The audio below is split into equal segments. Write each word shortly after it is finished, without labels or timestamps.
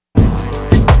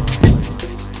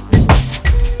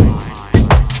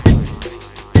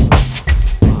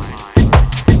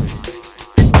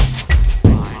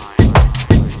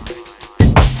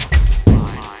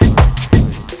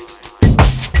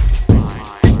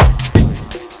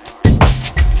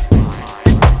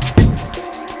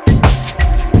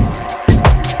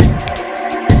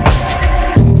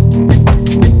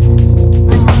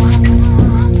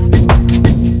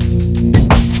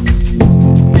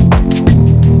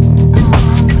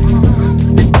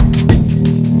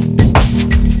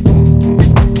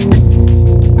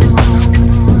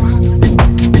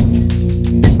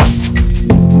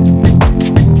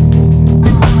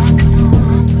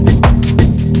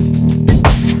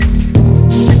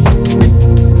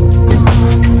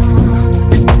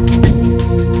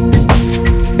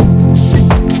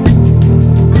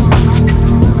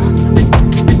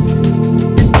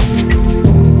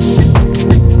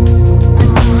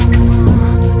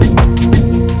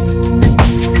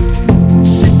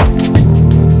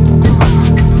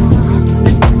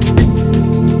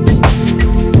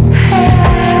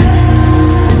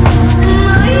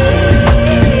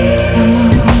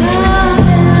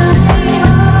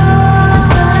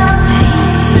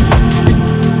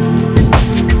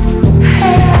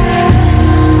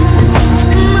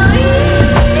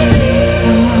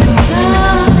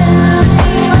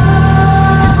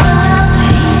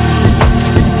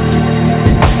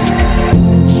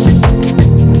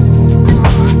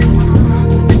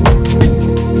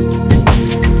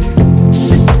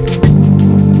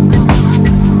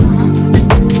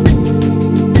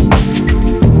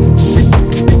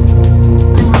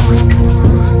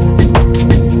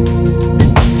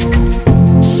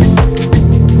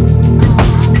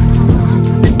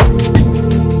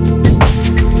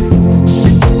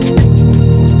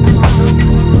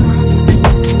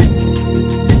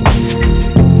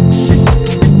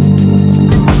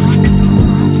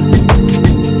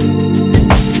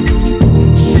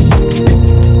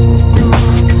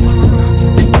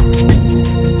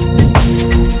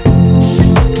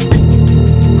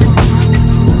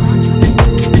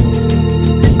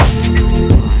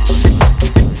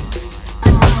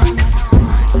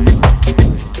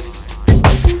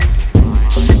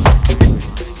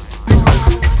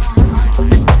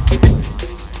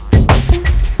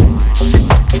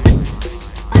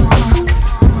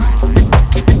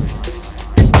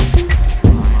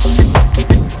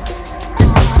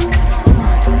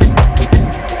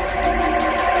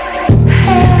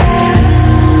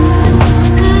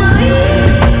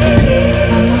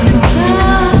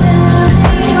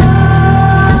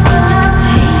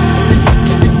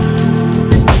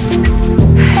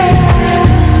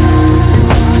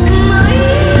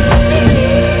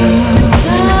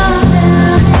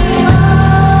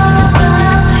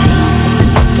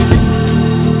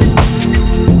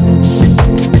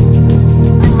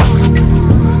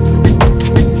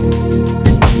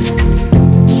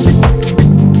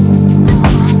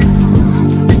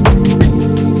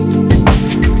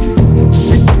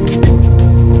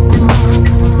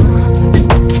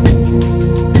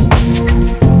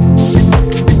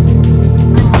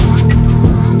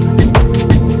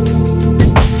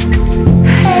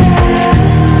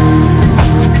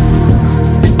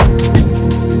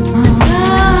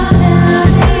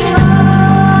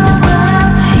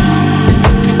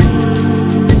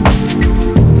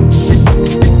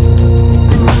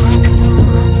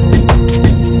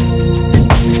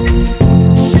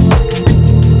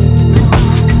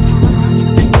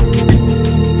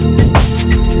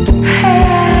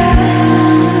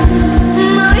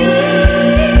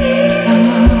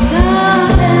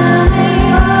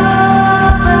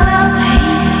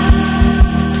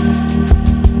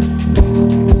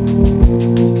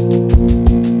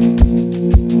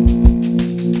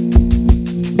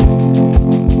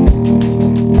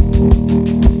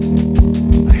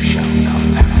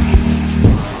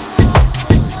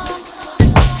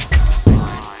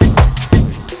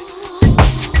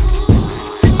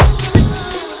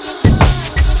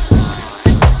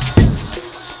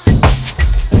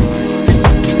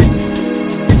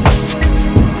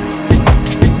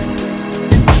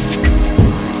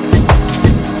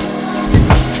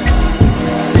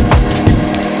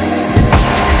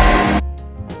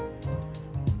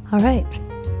All right,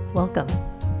 welcome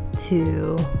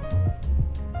to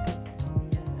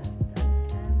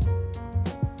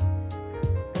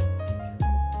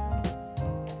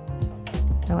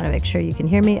I want to make sure you can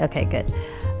hear me. Okay, good.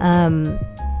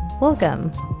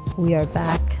 Welcome. We are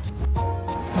back.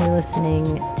 You're listening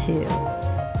to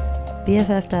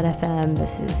BFF.FM.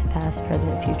 This is Past,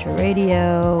 Present, Future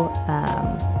Radio.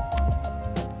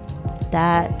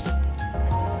 That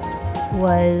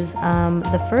was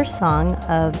the first song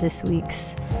of this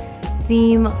week's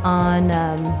theme on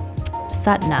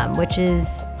Satnam, which is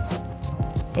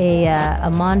a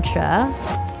mantra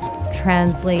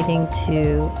translating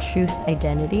to truth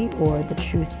identity, or the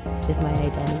truth is my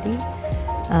identity.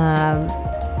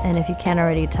 And if you can't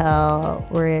already tell,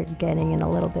 we're getting in a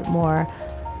little bit more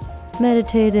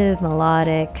meditative,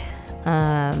 melodic,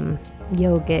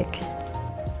 yogic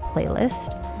playlist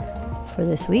for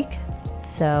this week.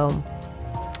 So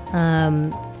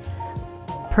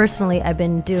personally, I've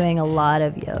been doing a lot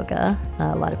of yoga,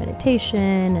 a lot of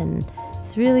meditation, and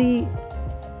it's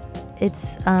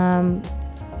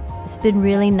been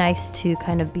really nice to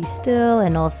kind of be still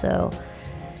and also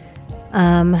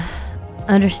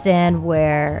understand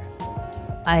where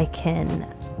I can,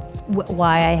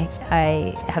 why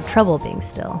I have trouble being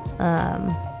still.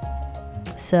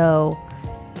 So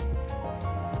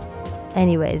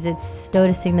anyways, it's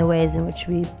noticing the ways in which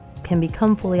we can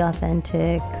become fully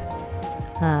authentic,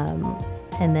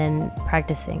 and then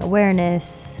practicing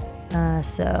awareness.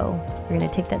 So we're going to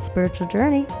take that spiritual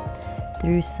journey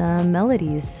through some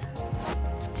melodies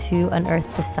to unearth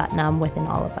the Satnam within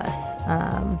all of us.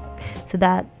 So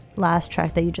that last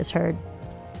track that you just heard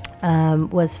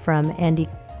was from Andy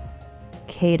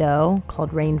Cato,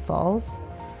 called Rain Falls.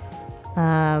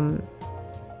 And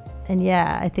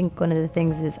yeah, I think one of the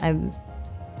things is I'm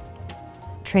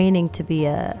training to be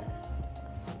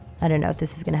I don't know if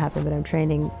this is going to happen, but I'm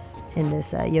training in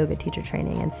this yoga teacher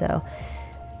training. And so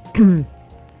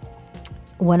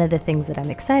one of the things that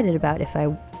I'm excited about if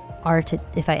I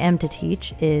am to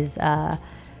teach is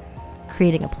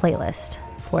creating a playlist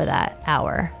for that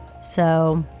hour.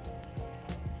 So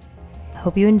I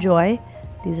hope you enjoy.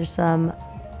 These are some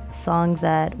songs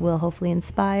that will hopefully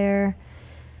inspire.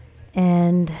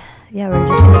 And yeah, we're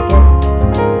just going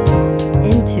to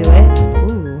get into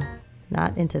it. Ooh,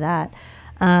 not into that.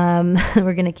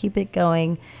 We're going to keep it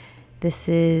going. This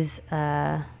is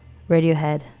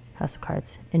Radiohead, House of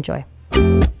Cards. Enjoy.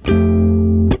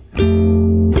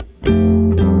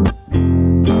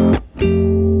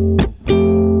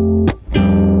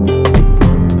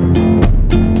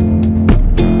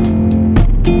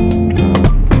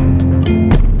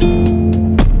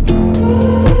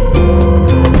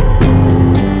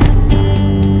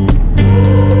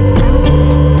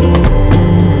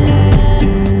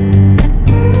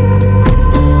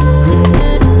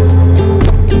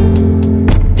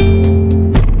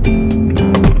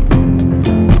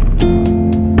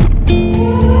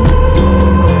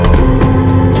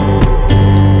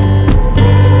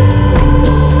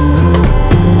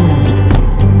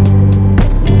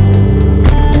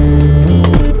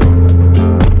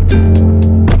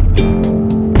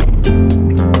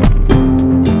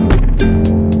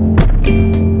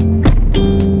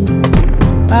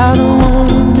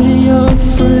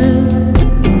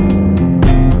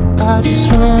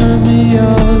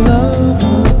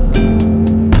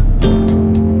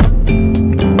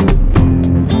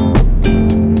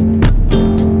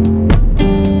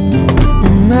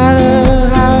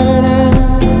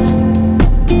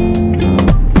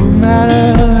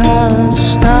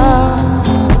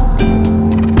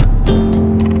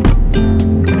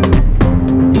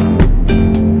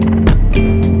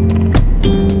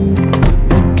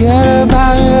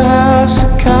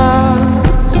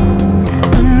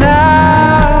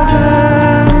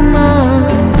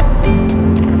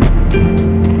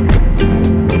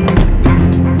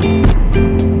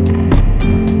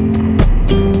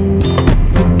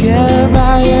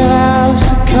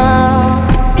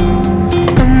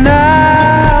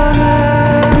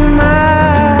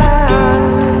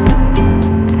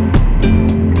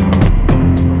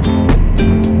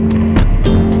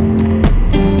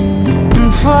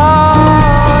 Fall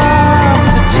off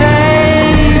the table.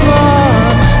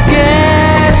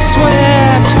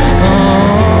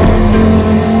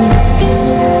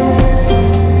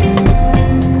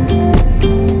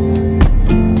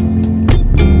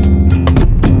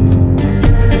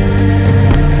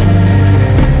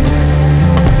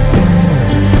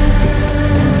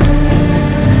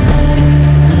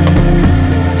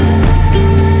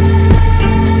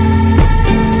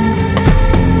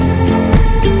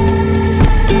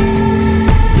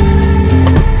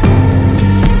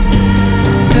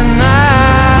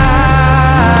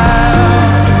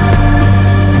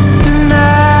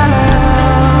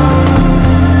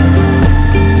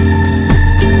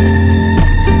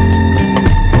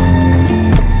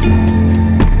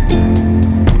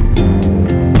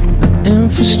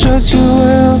 you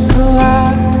will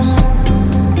collapse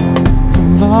from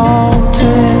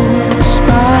vaulted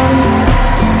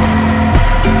spikes.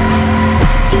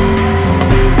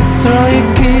 Throw your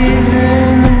keys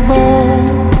in the bowl,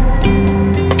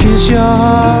 kiss your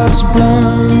heart's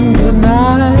blown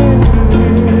goodnight.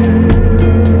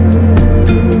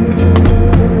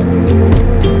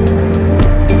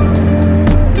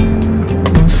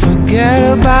 And forget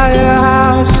about your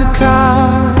house of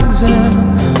cards and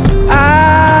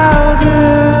I'll do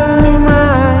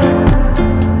mine.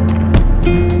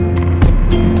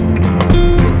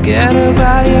 Forget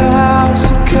about your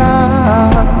house of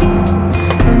cards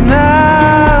and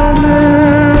I'll do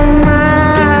mine.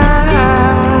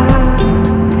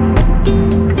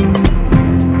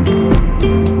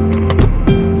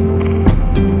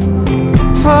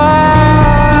 Fall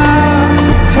off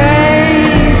the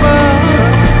table,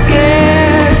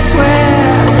 guess where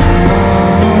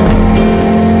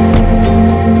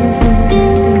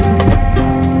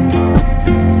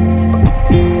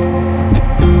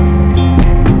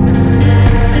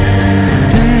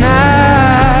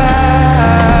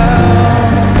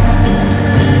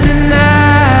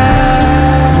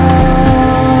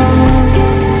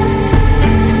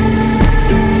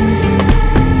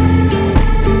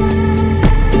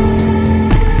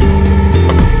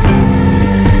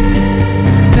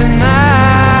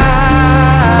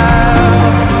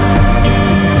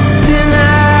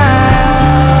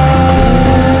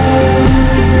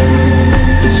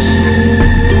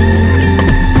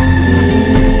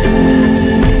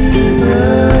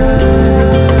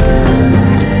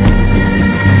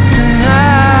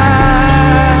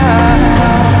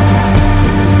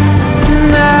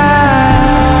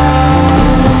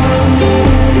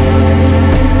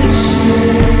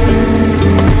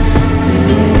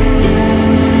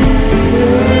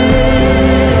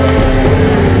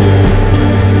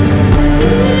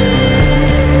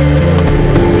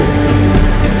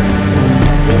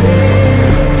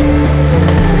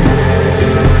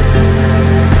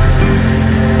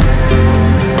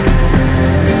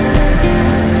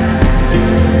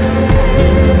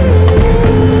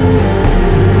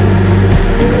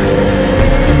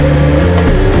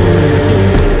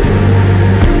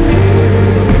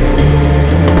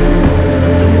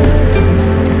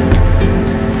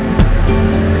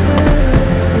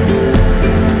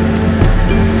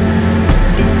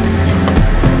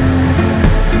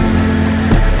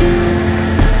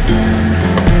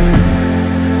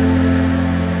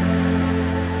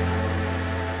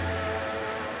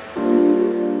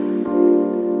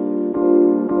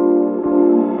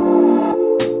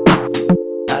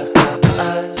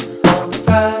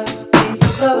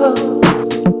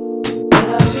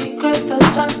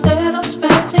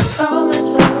on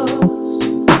me.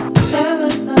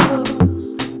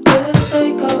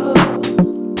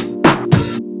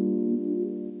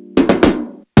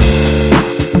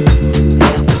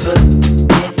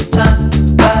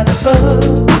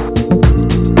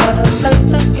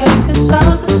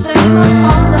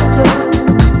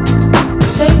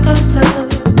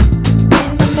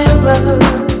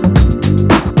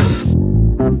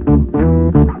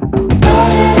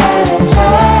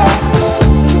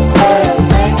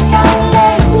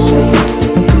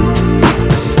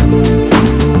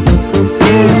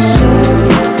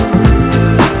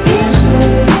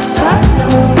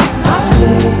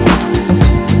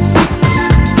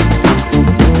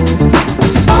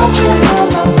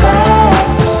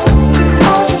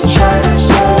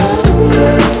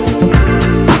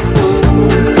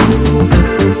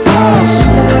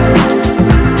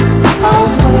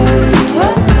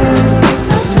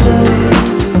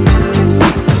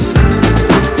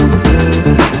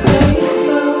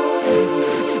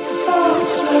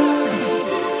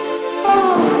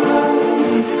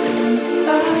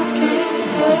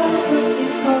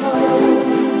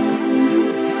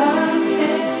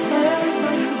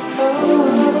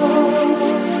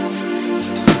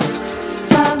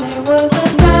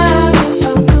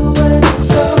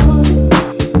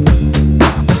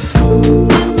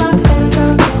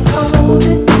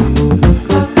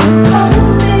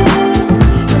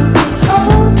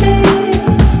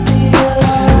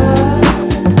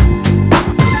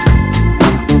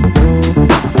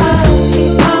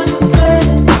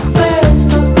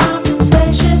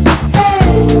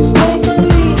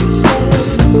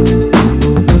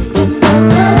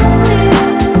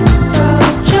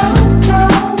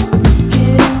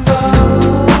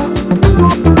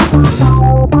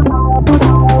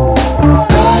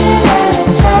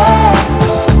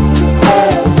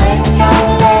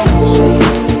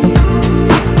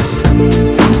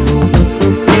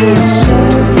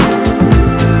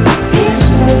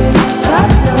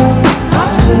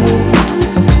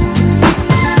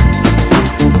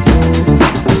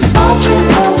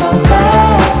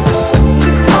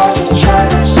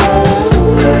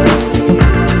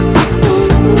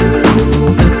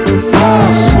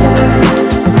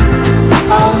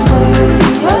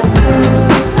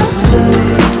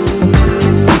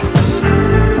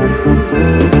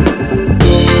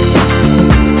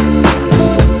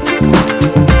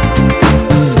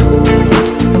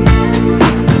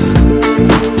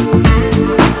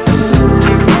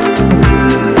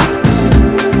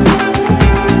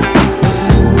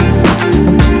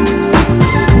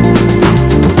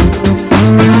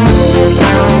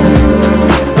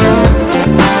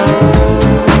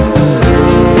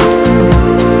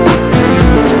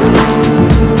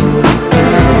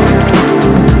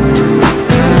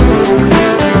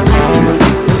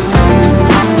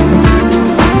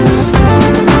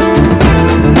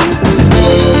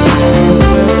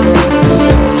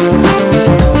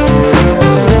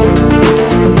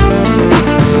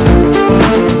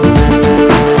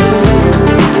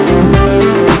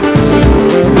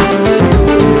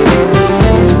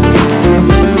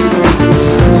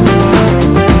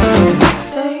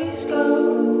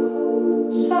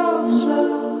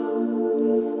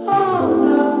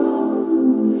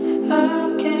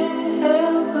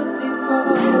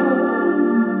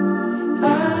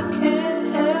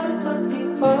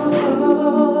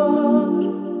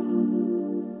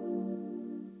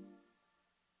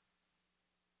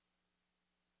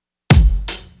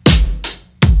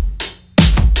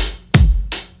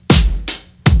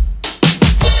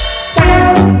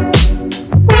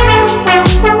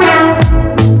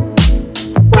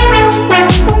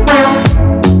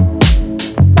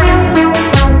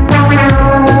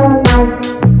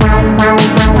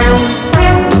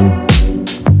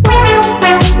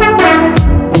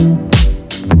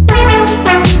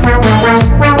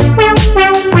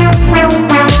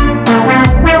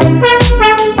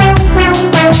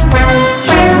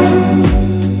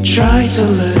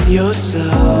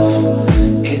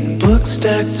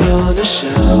 Books on a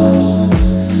shelf,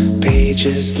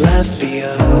 pages left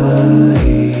behind.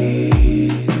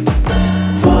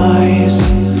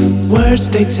 Wise words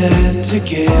they tend to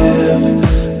give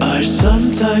are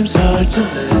sometimes hard to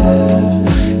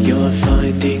live. You're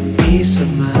finding peace of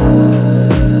mind.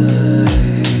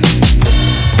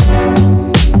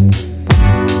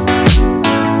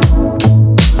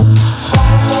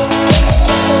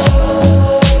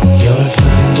 You're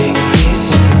finding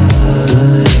peace of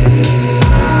mind.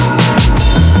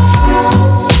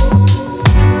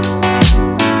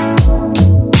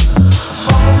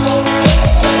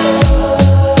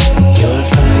 You're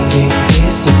finding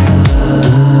peace of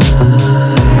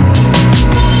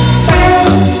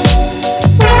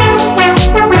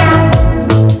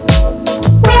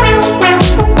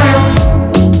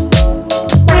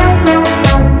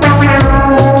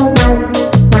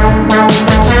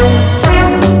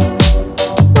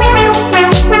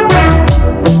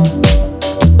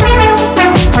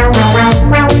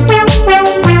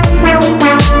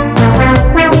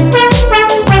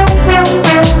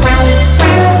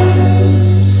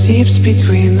seeps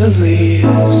between the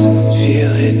leaves,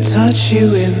 feel it touch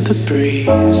you in the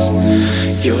breeze.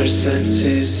 Your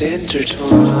senses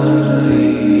intertwine,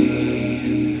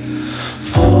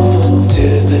 fold to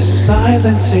the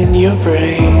silence in your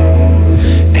brain,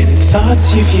 and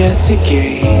thoughts you've yet to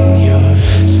gain. You're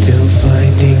still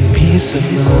finding peace of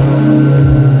mind.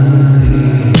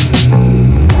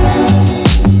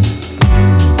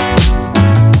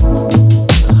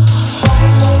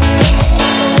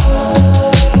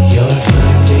 You're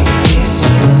finding peace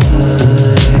of mind.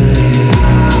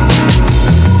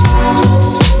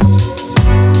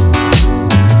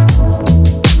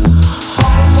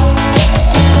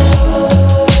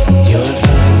 You're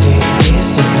finding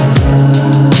peace of mind.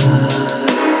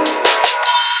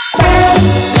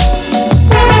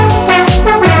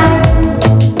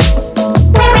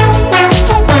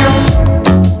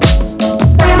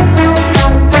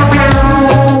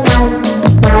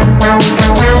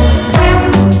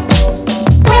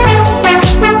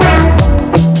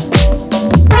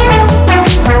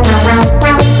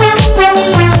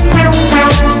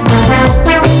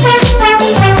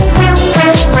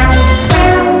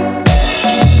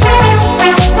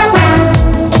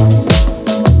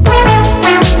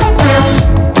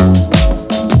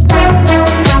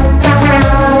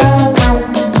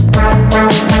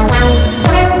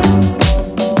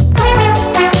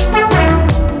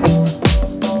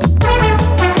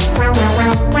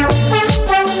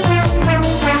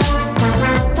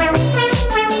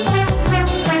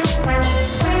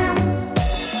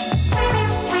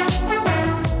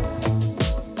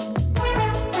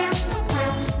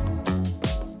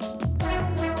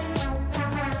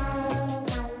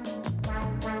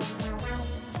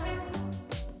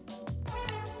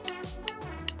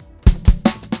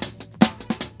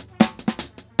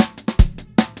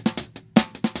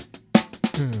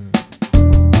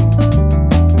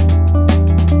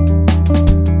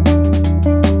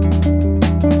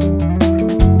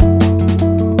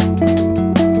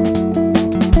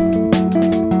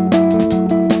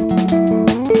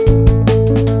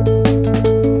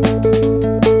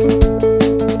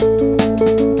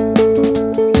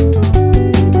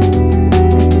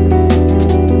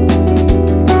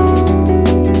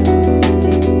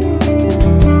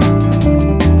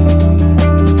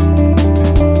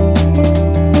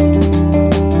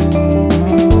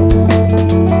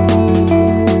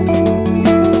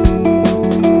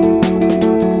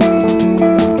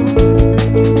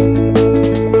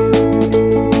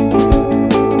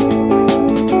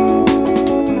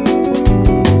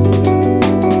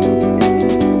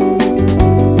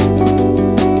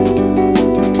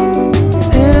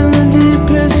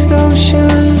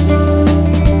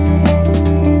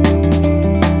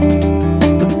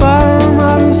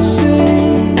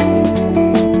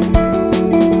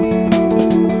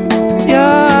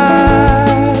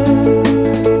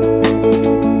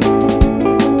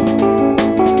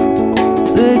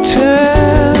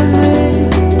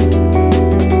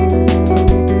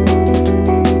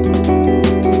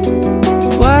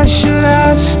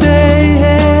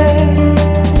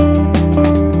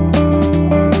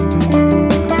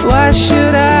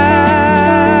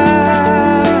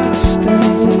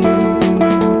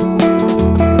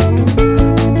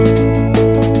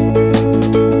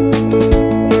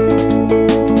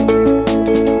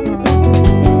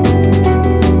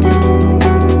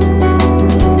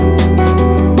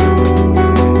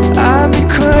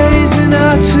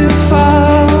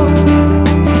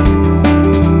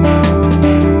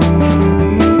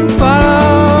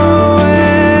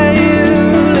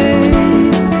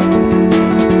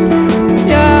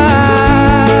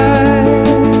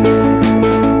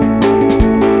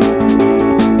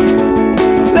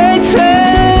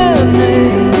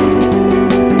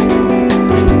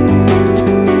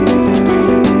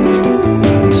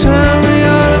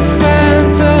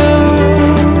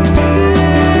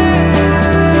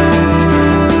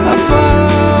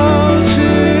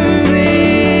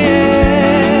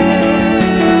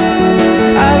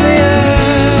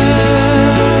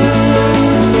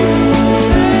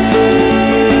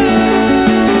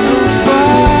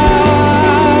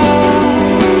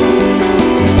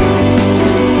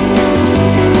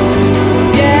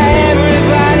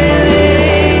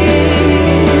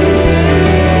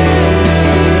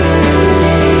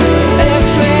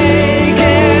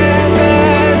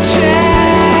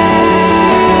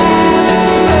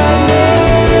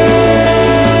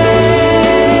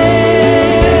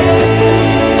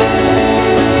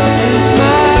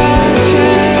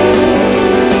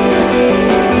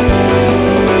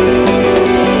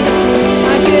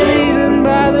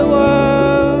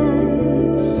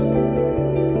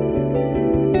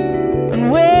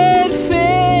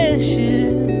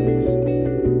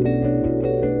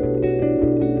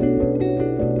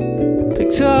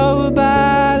 over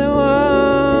by the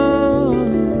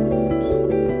ones.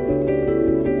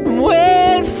 I'm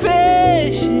wet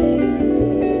fishing.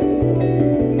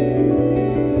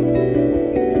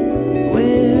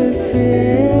 We're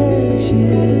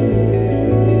fishing.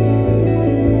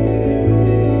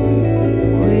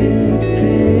 We're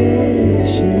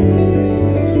fishing.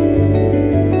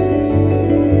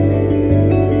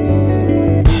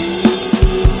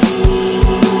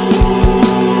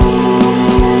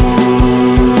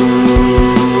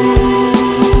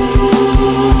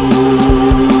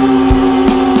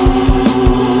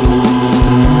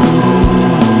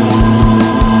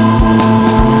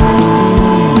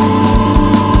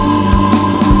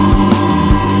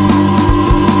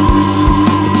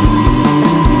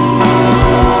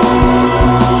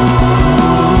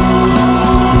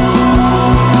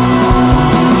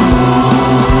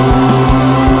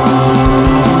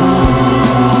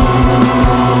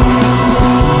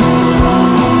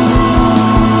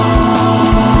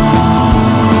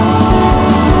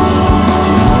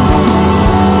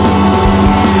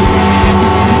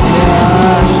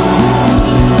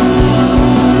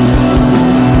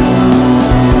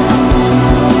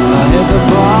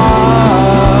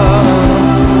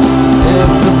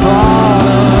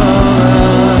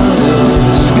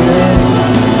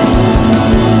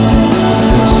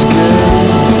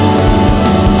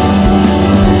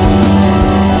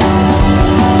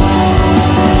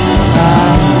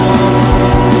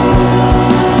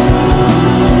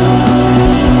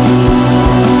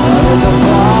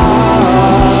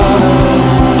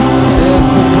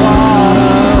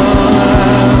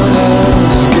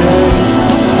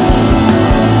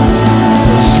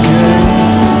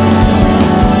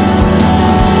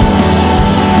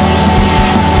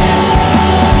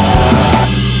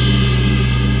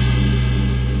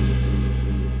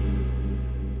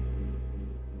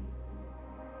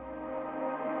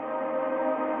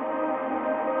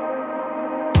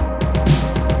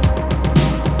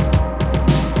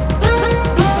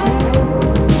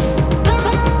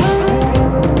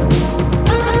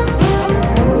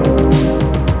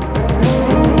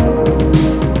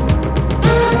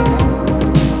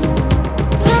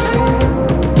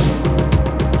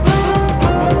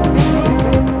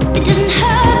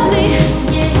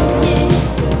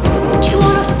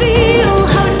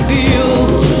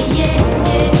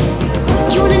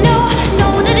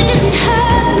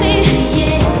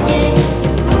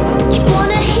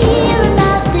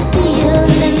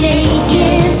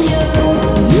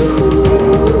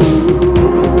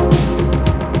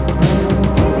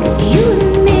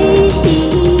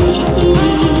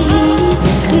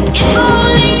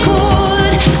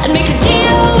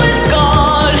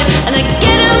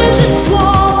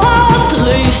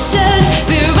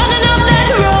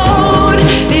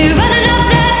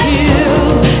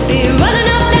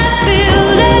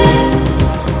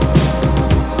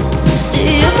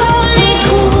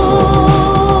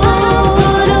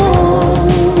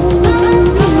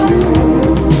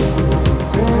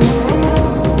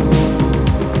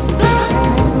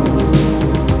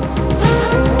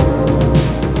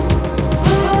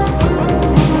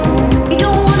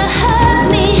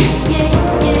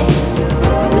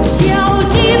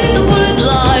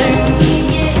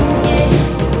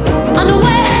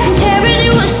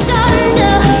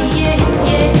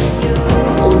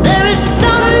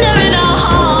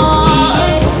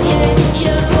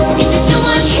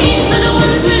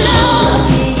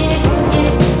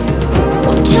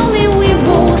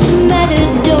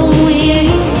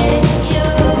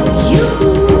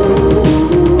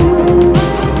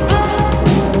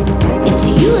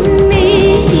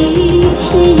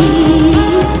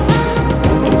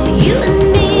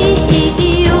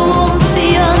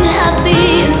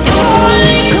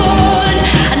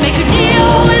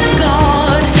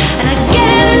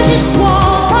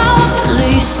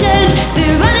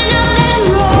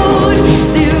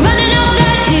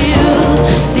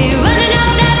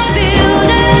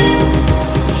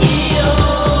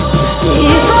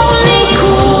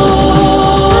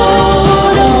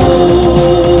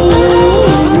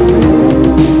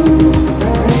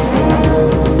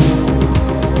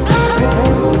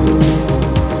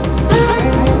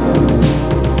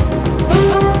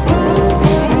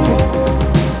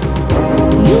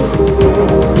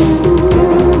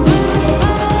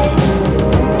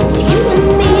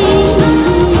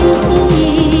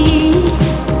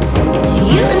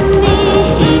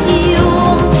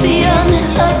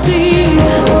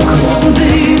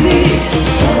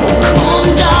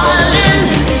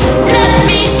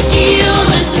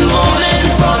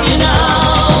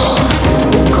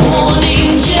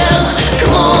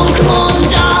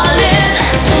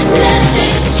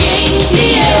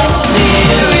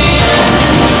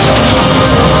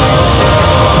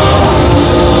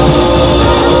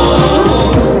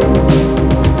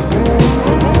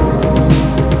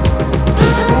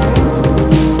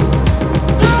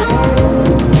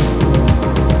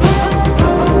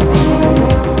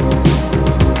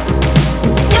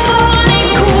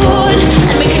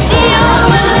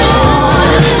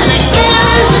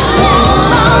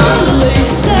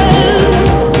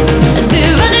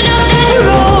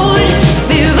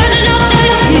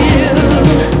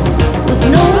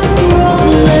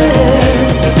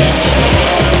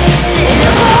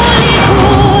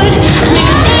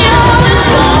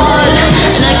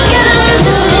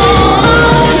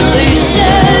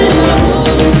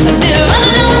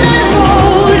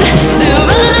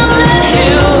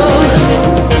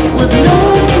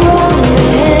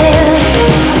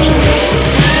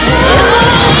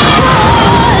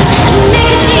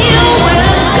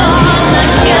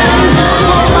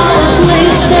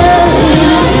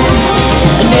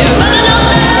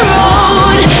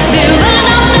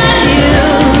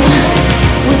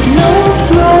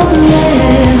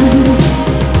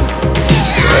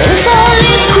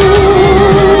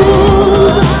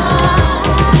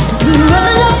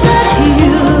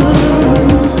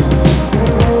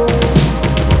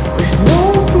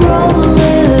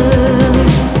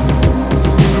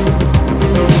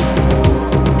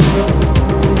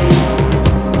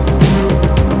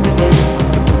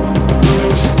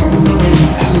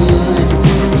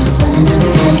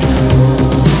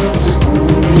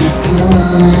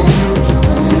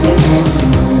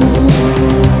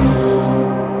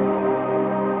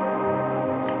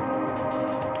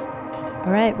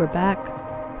 All right, we're back.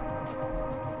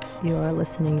 You're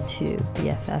listening to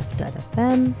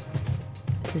BFF.FM.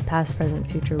 This is Past, Present,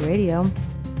 Future Radio.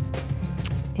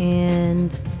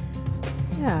 And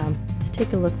yeah, let's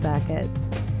take a look back at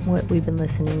what we've been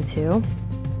listening to.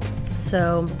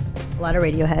 So, a lot of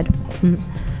Radiohead.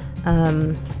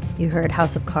 You heard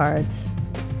House of Cards,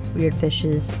 Weird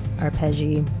Fishes,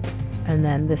 Arpeggi, and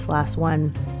then this last one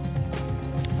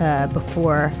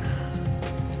before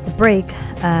the break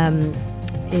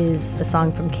is a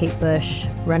song from Kate Bush,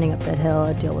 Running Up That Hill,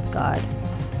 A Deal with God.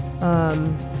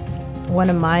 One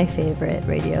of my favorite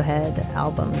Radiohead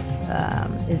albums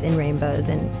is In Rainbows,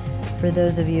 and for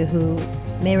those of you who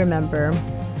may remember,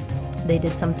 they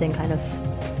did something kind of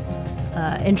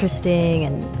interesting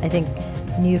and I think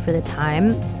new for the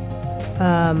time,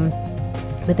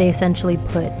 but they essentially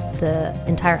put the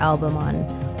entire album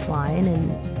online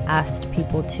and asked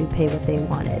people to pay what they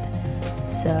wanted.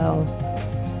 So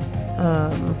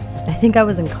I think I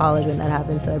was in college when that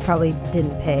happened, so I probably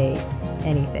didn't pay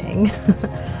anything.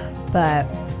 But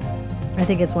I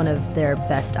think it's one of their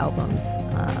best albums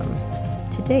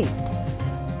to date.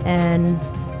 And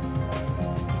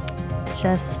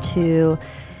just to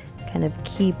kind of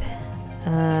keep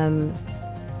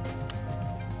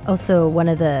also one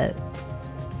of the,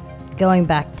 going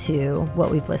back to what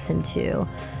we've listened to,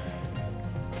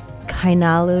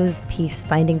 Kainalu's piece,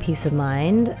 Finding Peace of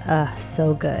Mind,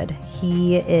 so good.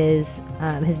 He is,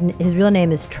 his real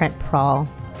name is Trent Prawl.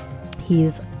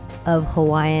 He's of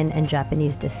Hawaiian and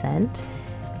Japanese descent.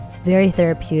 It's very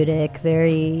therapeutic,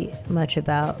 very much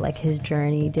about like his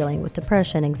journey dealing with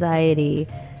depression, anxiety.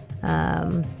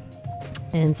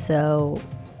 And so,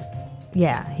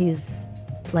 yeah, he's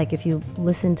like, if you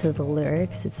listen to the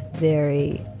lyrics, it's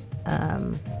very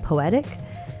poetic.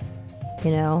 You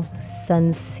know,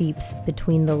 sun seeps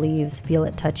between the leaves, feel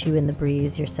it touch you in the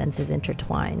breeze, your senses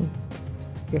intertwine,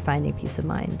 you're finding peace of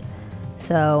mind.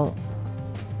 So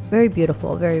very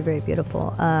beautiful, very, very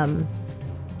beautiful. And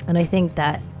I think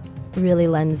that really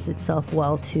lends itself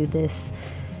well to this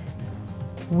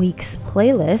week's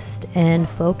playlist and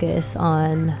focus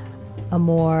on a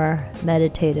more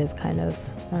meditative kind of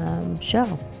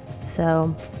show.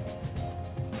 So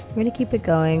we're going to keep it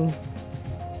going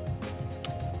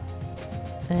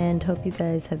and hope you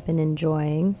guys have been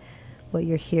enjoying what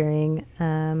you're hearing.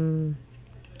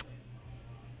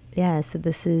 Yeah, so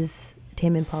this is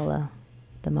Tame Impala,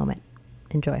 The Moment.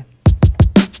 Enjoy.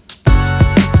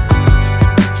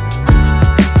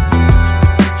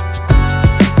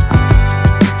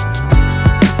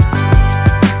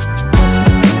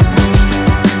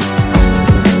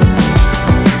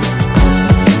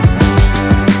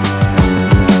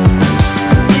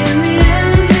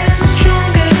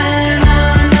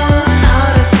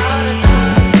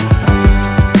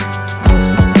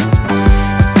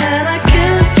 And I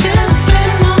can't just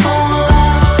spend my whole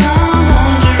lifetime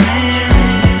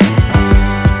wondering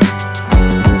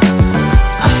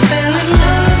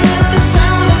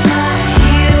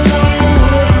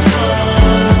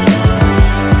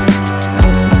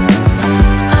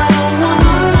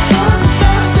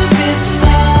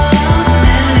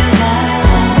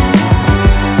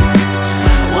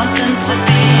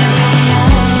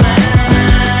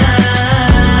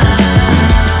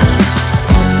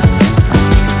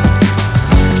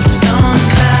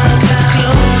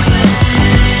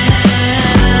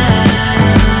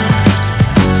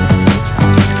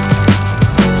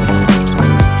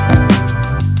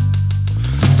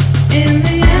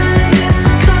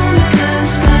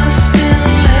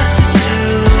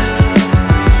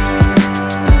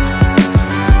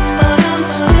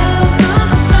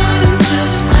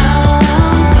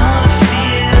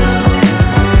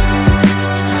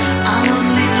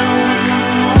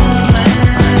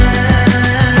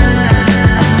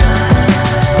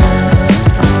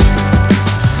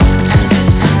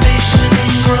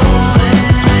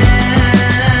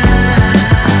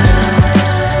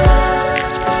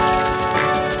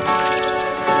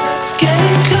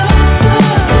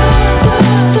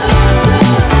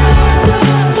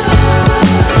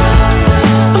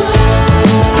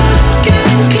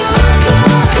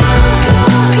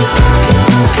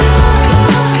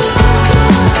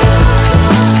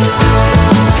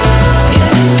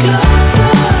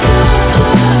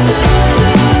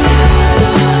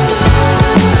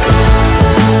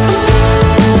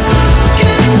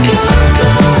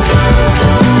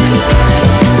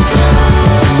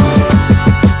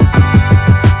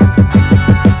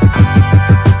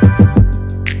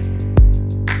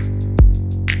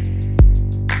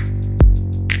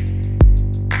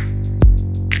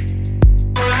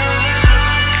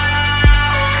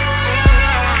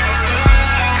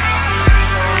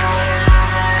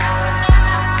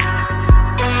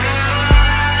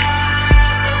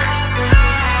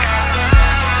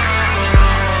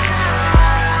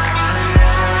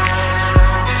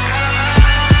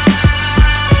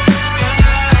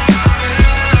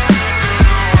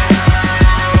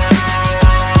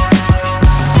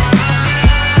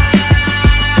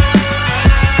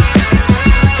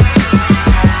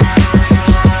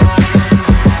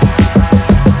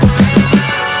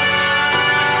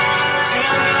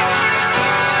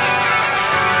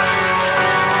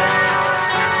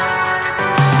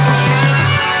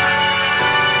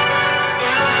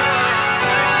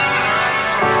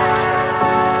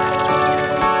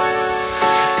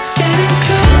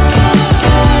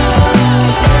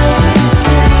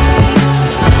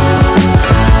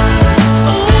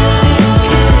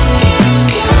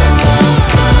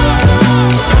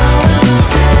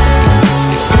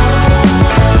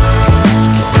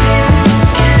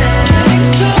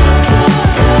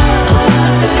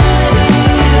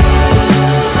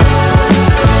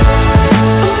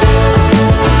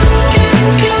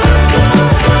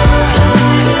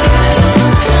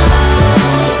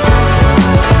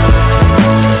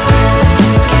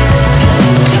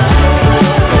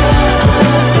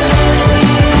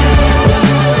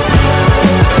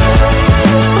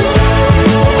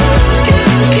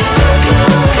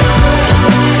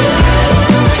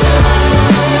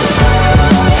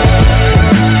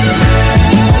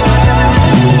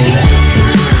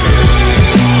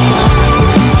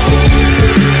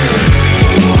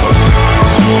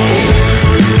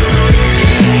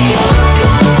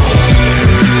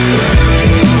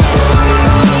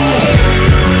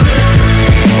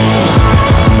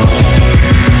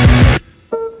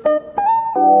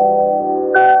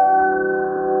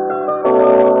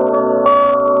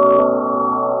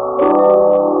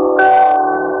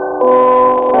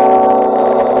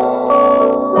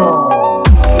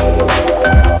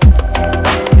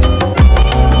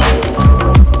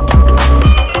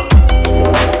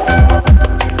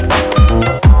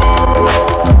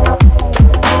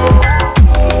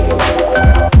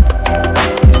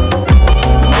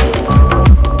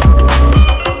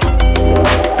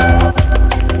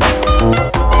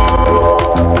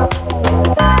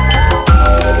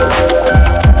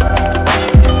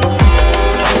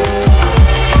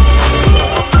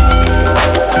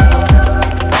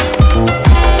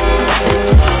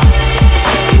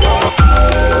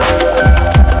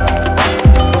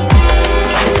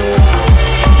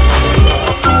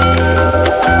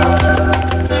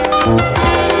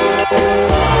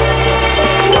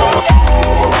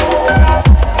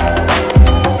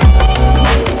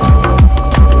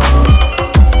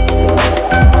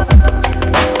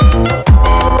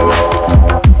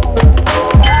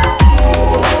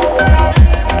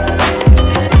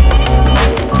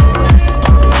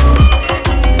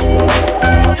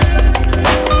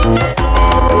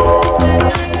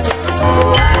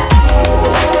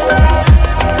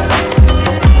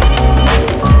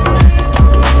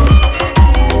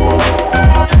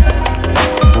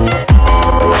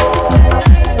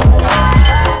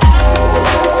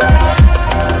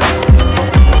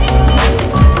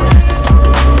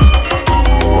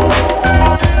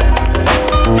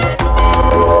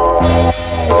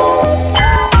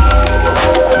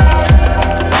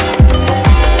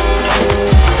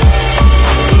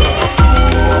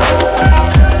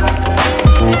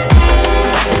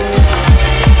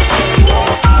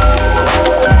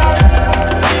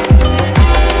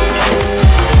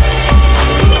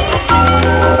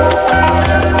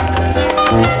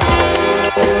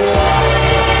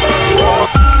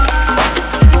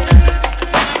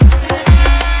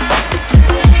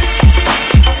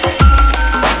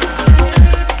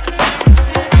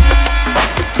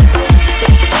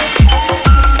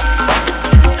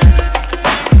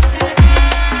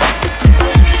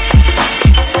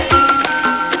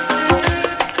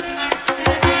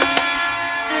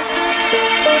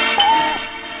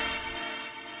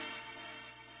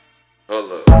Down,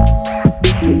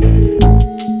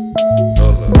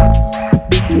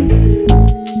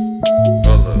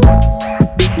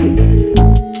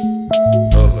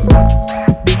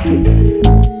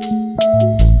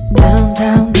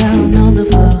 down, down on the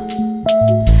floor.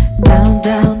 Down,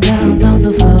 down, down on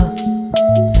the floor.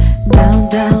 Down,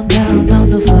 down, down on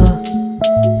the floor.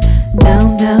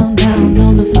 Down, down, down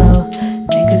on the floor.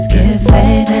 Niggas get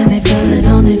paid and they feel it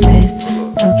on their face.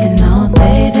 Talking all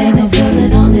day, then they feel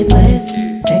it on their place.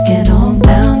 Taking all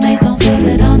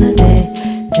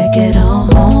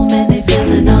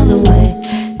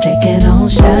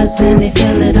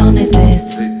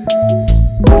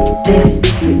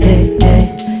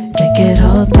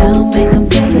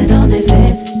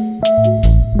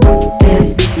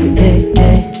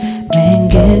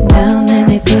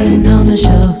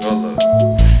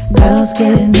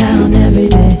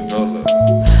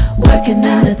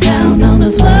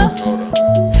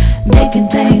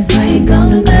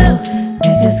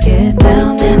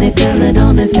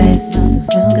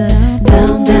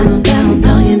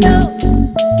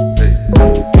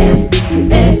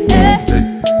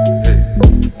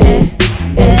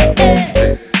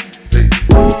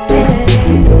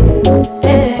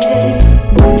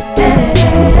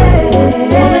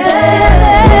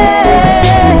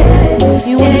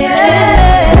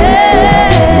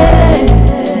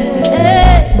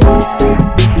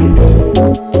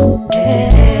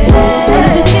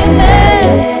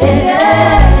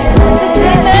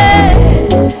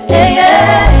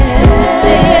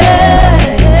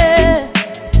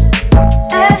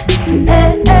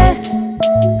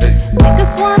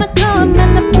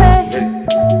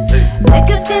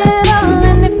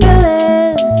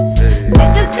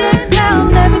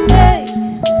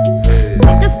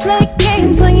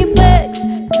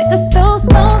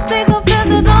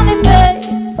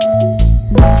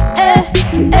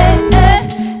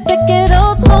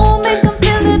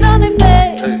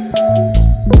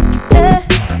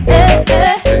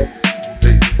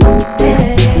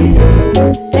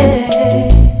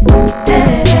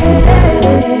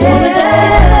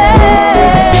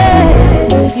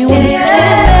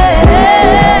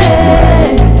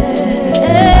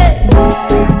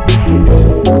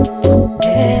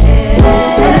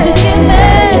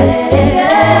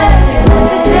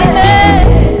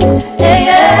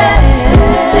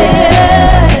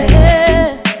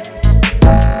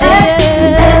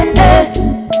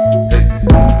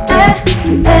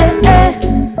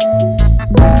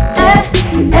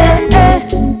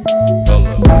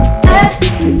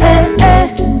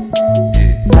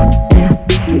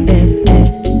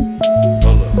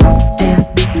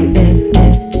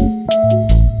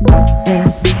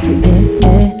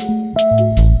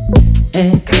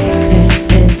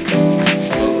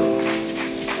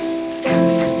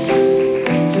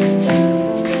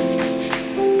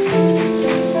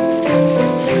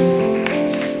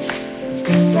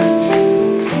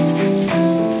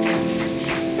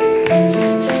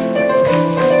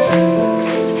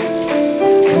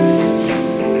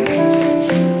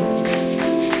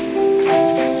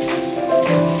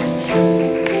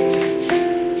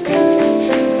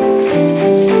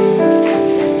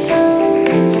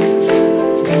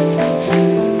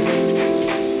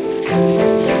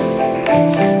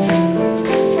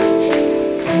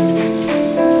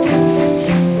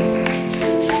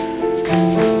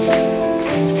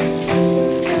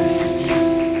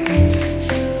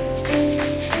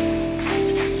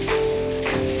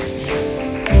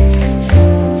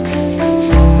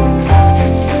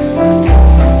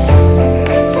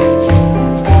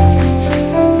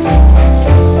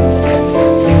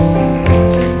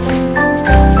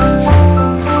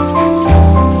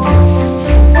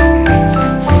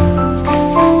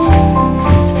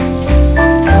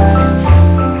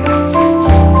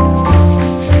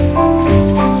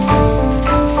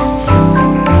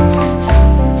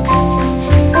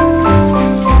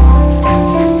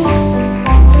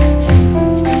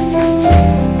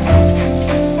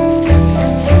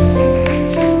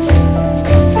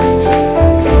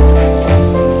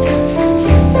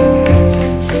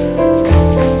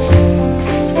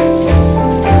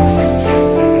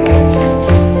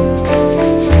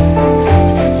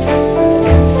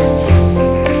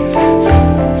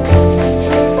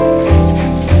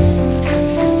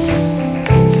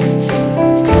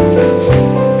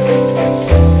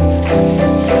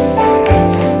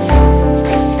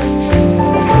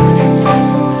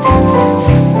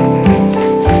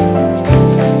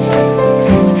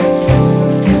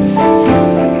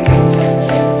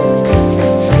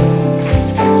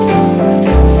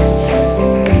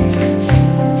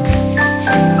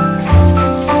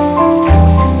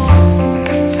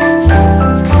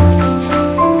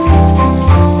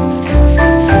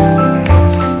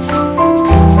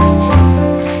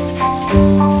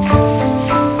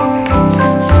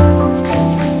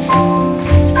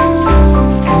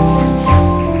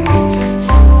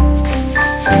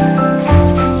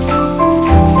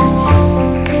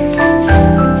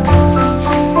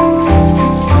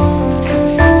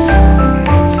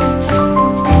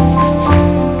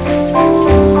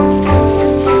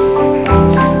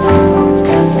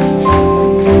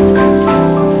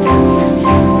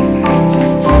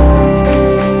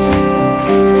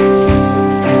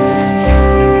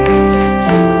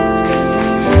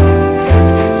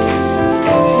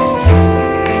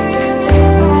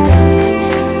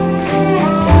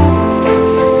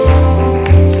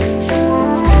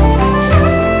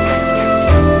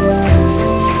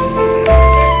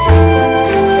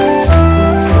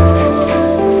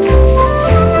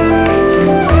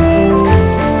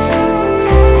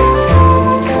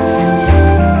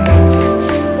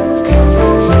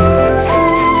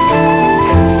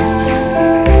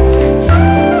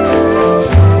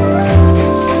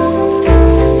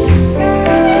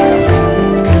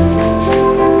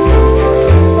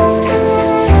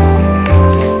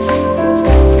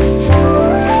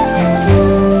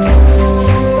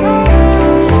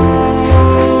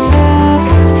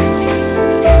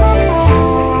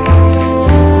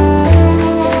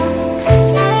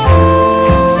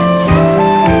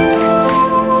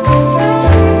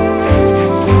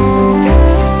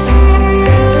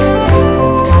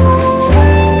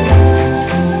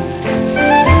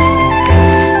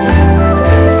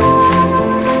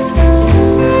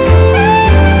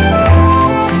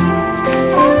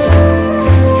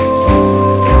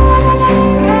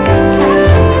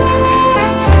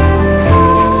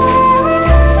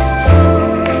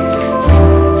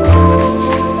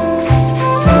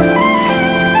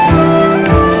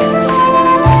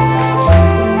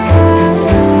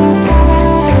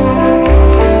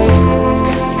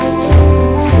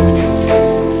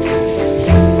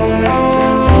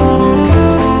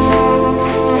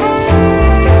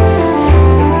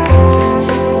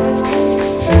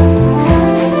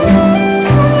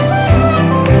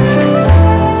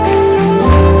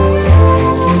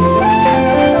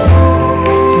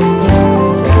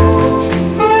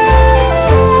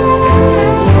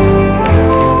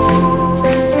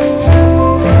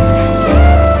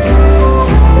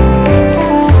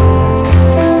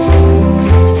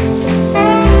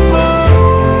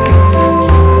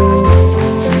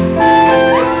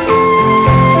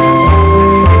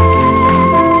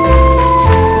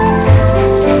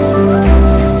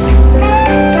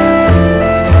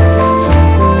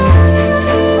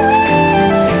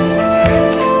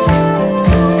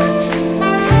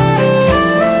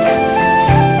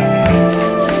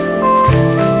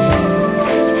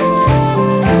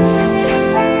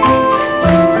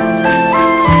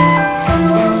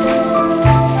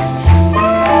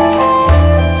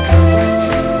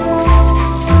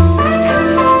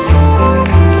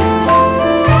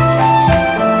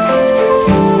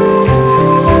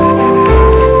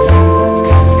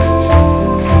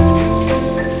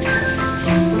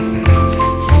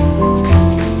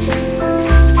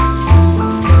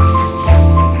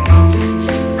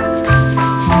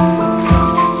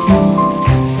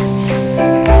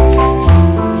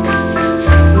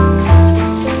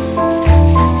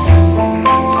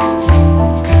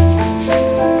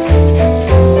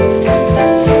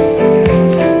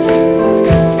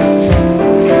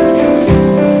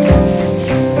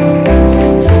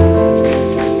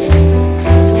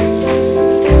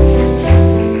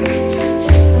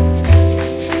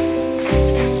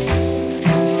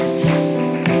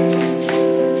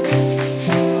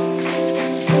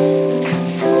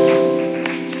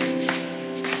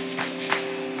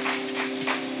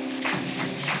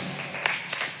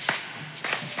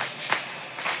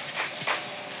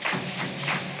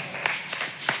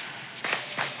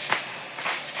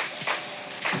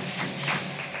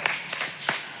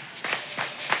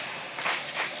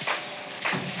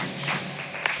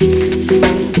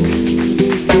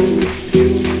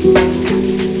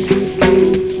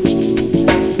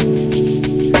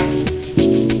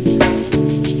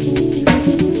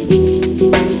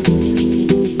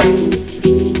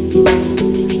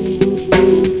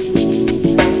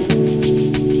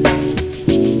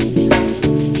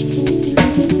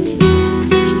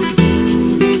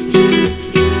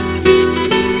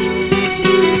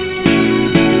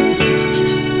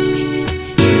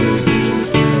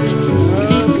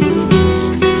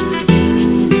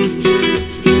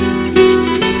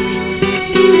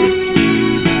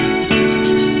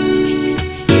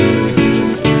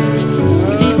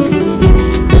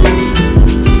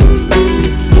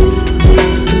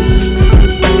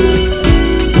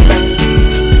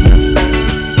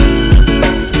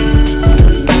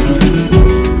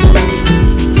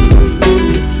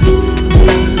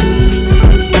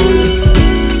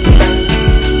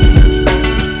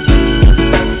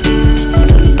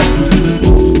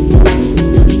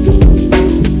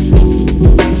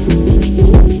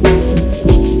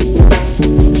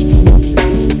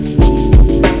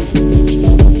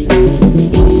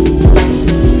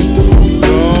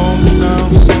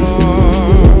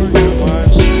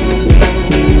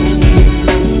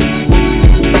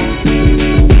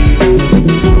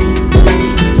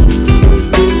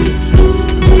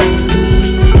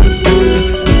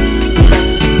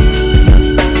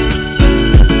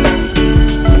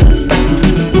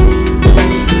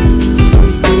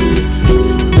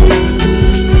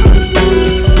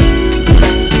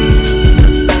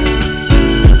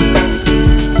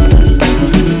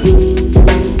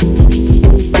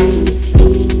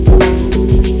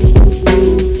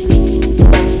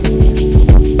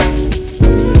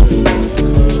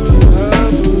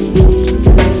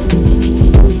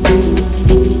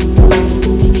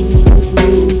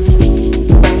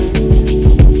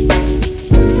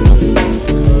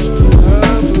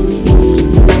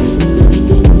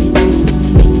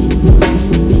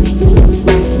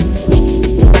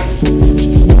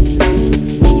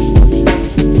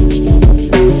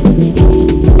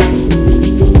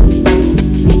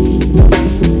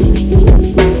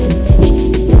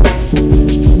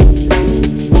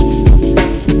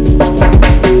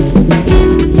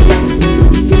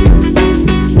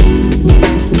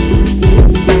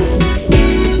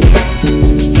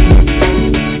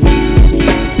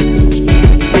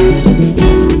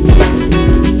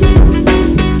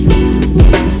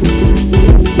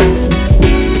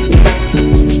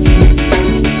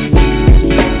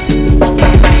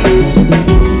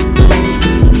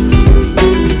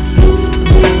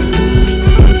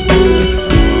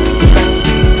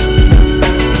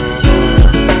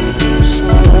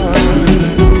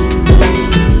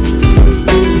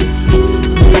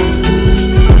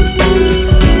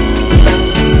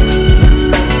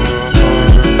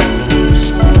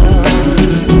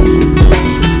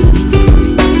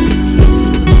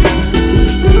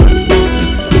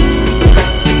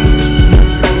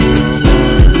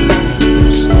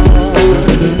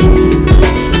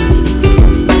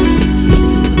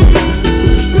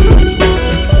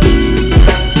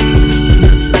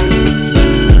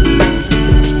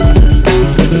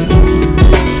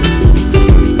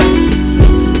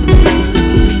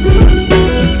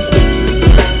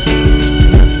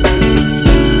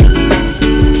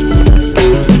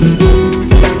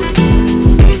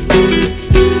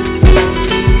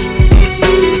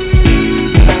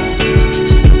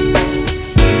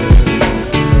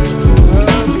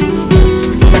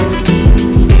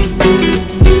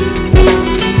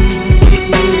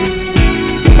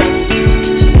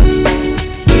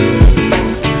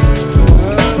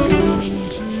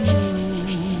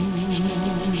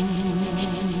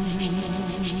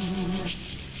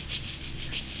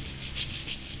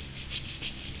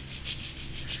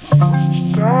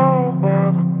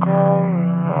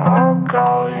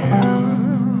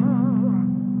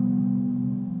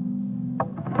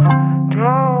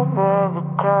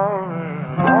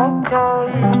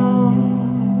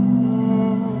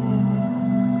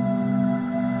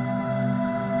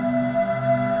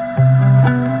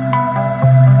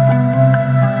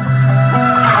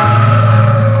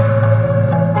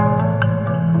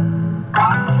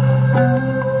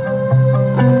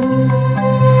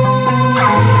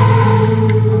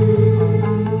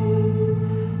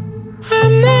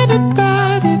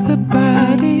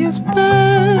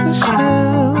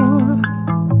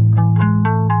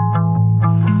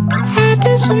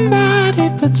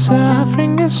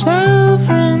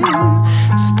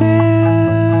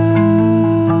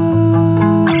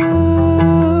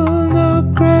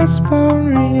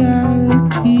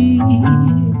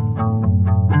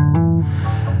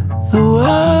The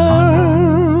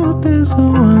world was a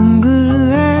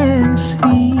wonderland scene.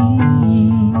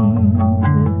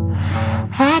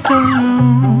 I don't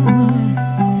know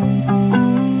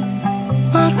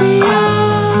what we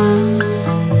are,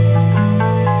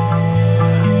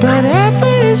 but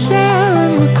every cell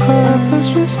in the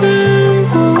corpus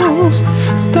resembles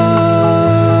stars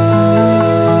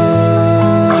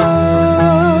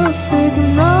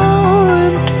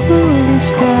signaling to the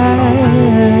sky.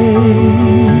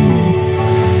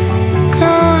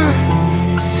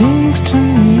 God sings to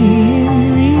me in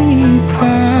reply.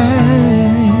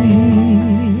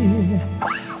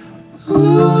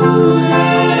 Ooh,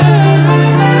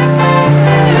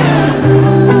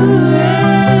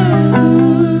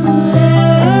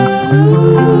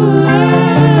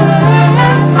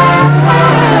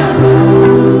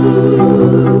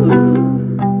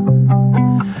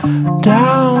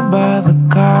 down by the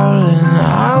calling,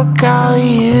 I'll call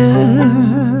you.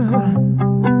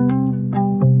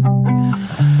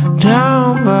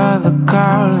 Down by the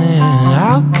calling,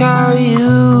 I'll call you.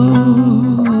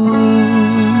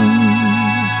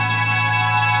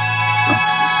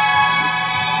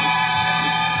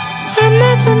 I'm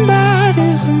not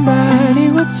somebody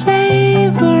would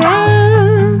savor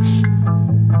us.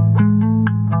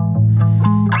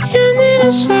 You need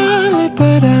a solid,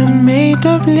 but I'm made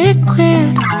of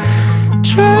liquid.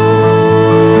 Trust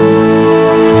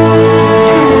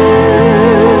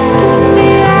in me,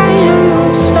 I am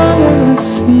the son of the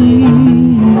sea.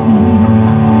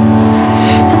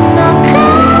 And I'll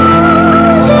call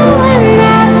you when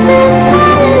I feel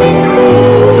finally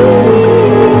free.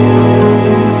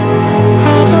 I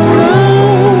don't know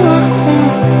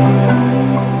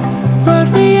what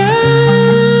we are,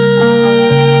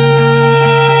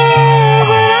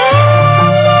 but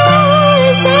all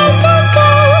is I can go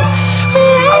around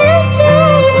you never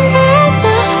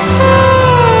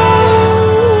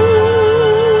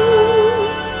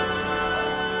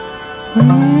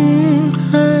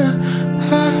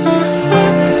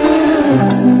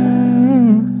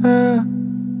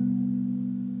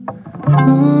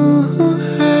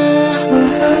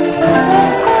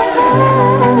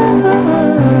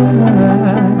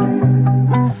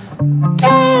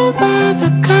down by the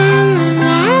calling,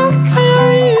 I'll call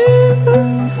you.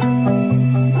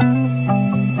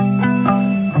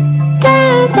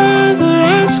 Down by the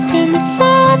asking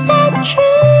for that truth.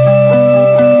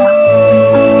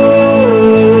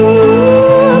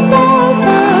 Down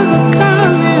by the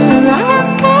calling,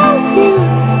 I'll call you.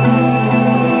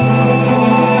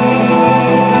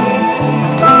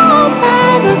 Down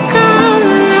by the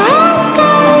calling, I'll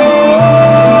call you.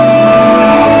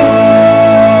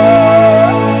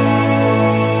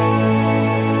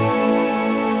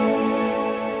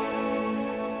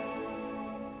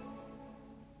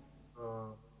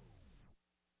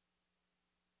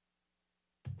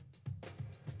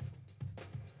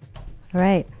 All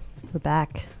right, we're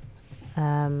back.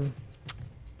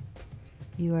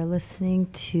 You are listening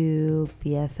to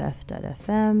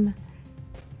BFF.FM.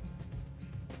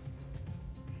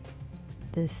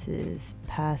 This is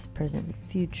Past, Present,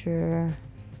 Future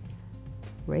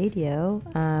Radio.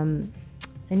 And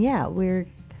yeah, we're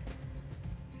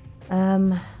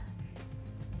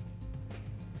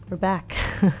back.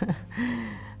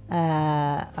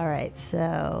 All right,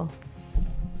 so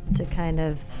to kind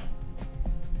of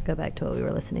go back to what we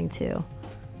were listening to,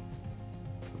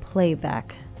 play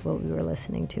back what we were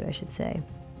listening to, I should say.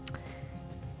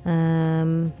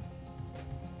 A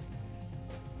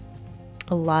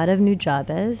lot of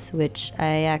Nujabes, which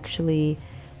I actually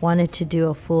wanted to do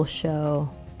a full show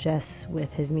just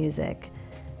with his music,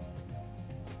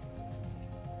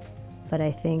 but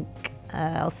I think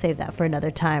I'll save that for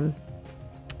another time.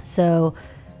 So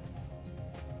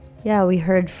yeah, we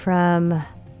heard from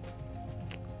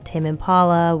Tame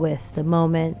Impala with The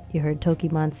Moment. You heard Toki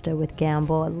Monster with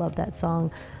Gamble. I love that song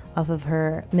off of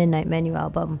her Midnight Menu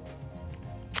album.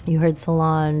 You heard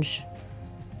Solange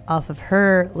off of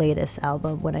her latest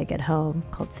album, When I Get Home,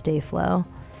 called Stay Flow.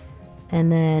 And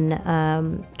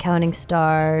then Counting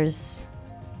Stars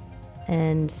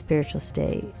and Spiritual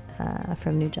State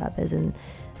from Nujabes. And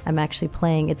I'm actually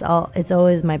playing, it's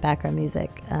always my background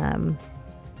music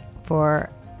for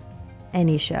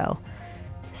any show.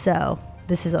 So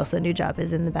this is also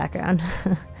Nujabes in the background.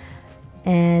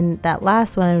 And that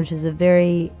last one, which is a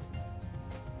very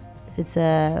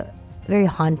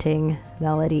haunting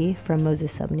melody from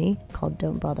Moses Sumney called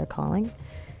Don't Bother Calling.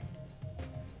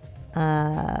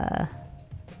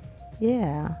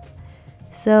 Yeah.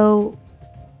 So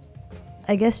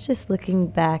I guess just looking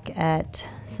back at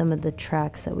some of the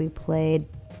tracks that we played,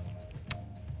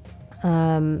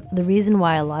 the reason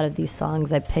why a lot of these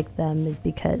songs I picked them is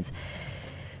because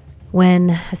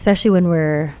especially when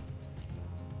we're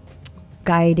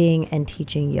guiding and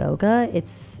teaching yoga,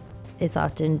 it's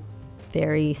often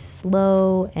very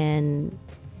slow and,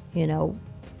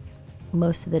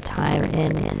 most of the time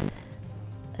in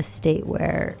a state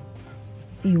where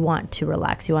you want to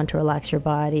relax. You want to relax your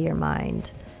body, your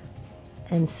mind.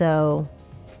 And so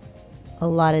a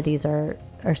lot of these are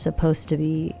supposed to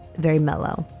be very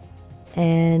mellow.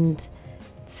 And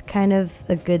it's kind of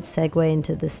a good segue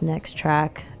into this next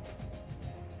track,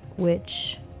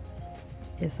 which,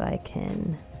 if I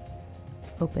can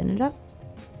open it up.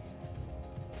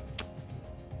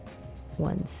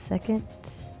 1 second.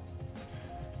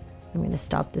 I'm going to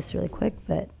stop this really quick,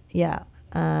 but yeah.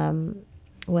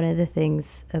 One of the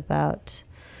things about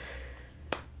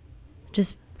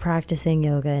just practicing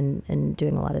yoga and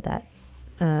doing a lot of that,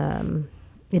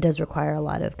 it does require a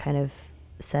lot of kind of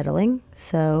settling.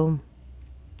 So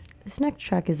this next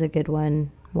track is a good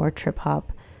one, more trip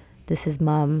hop. This is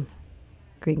Mum,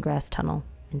 Greengrass Tunnel.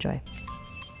 Enjoy.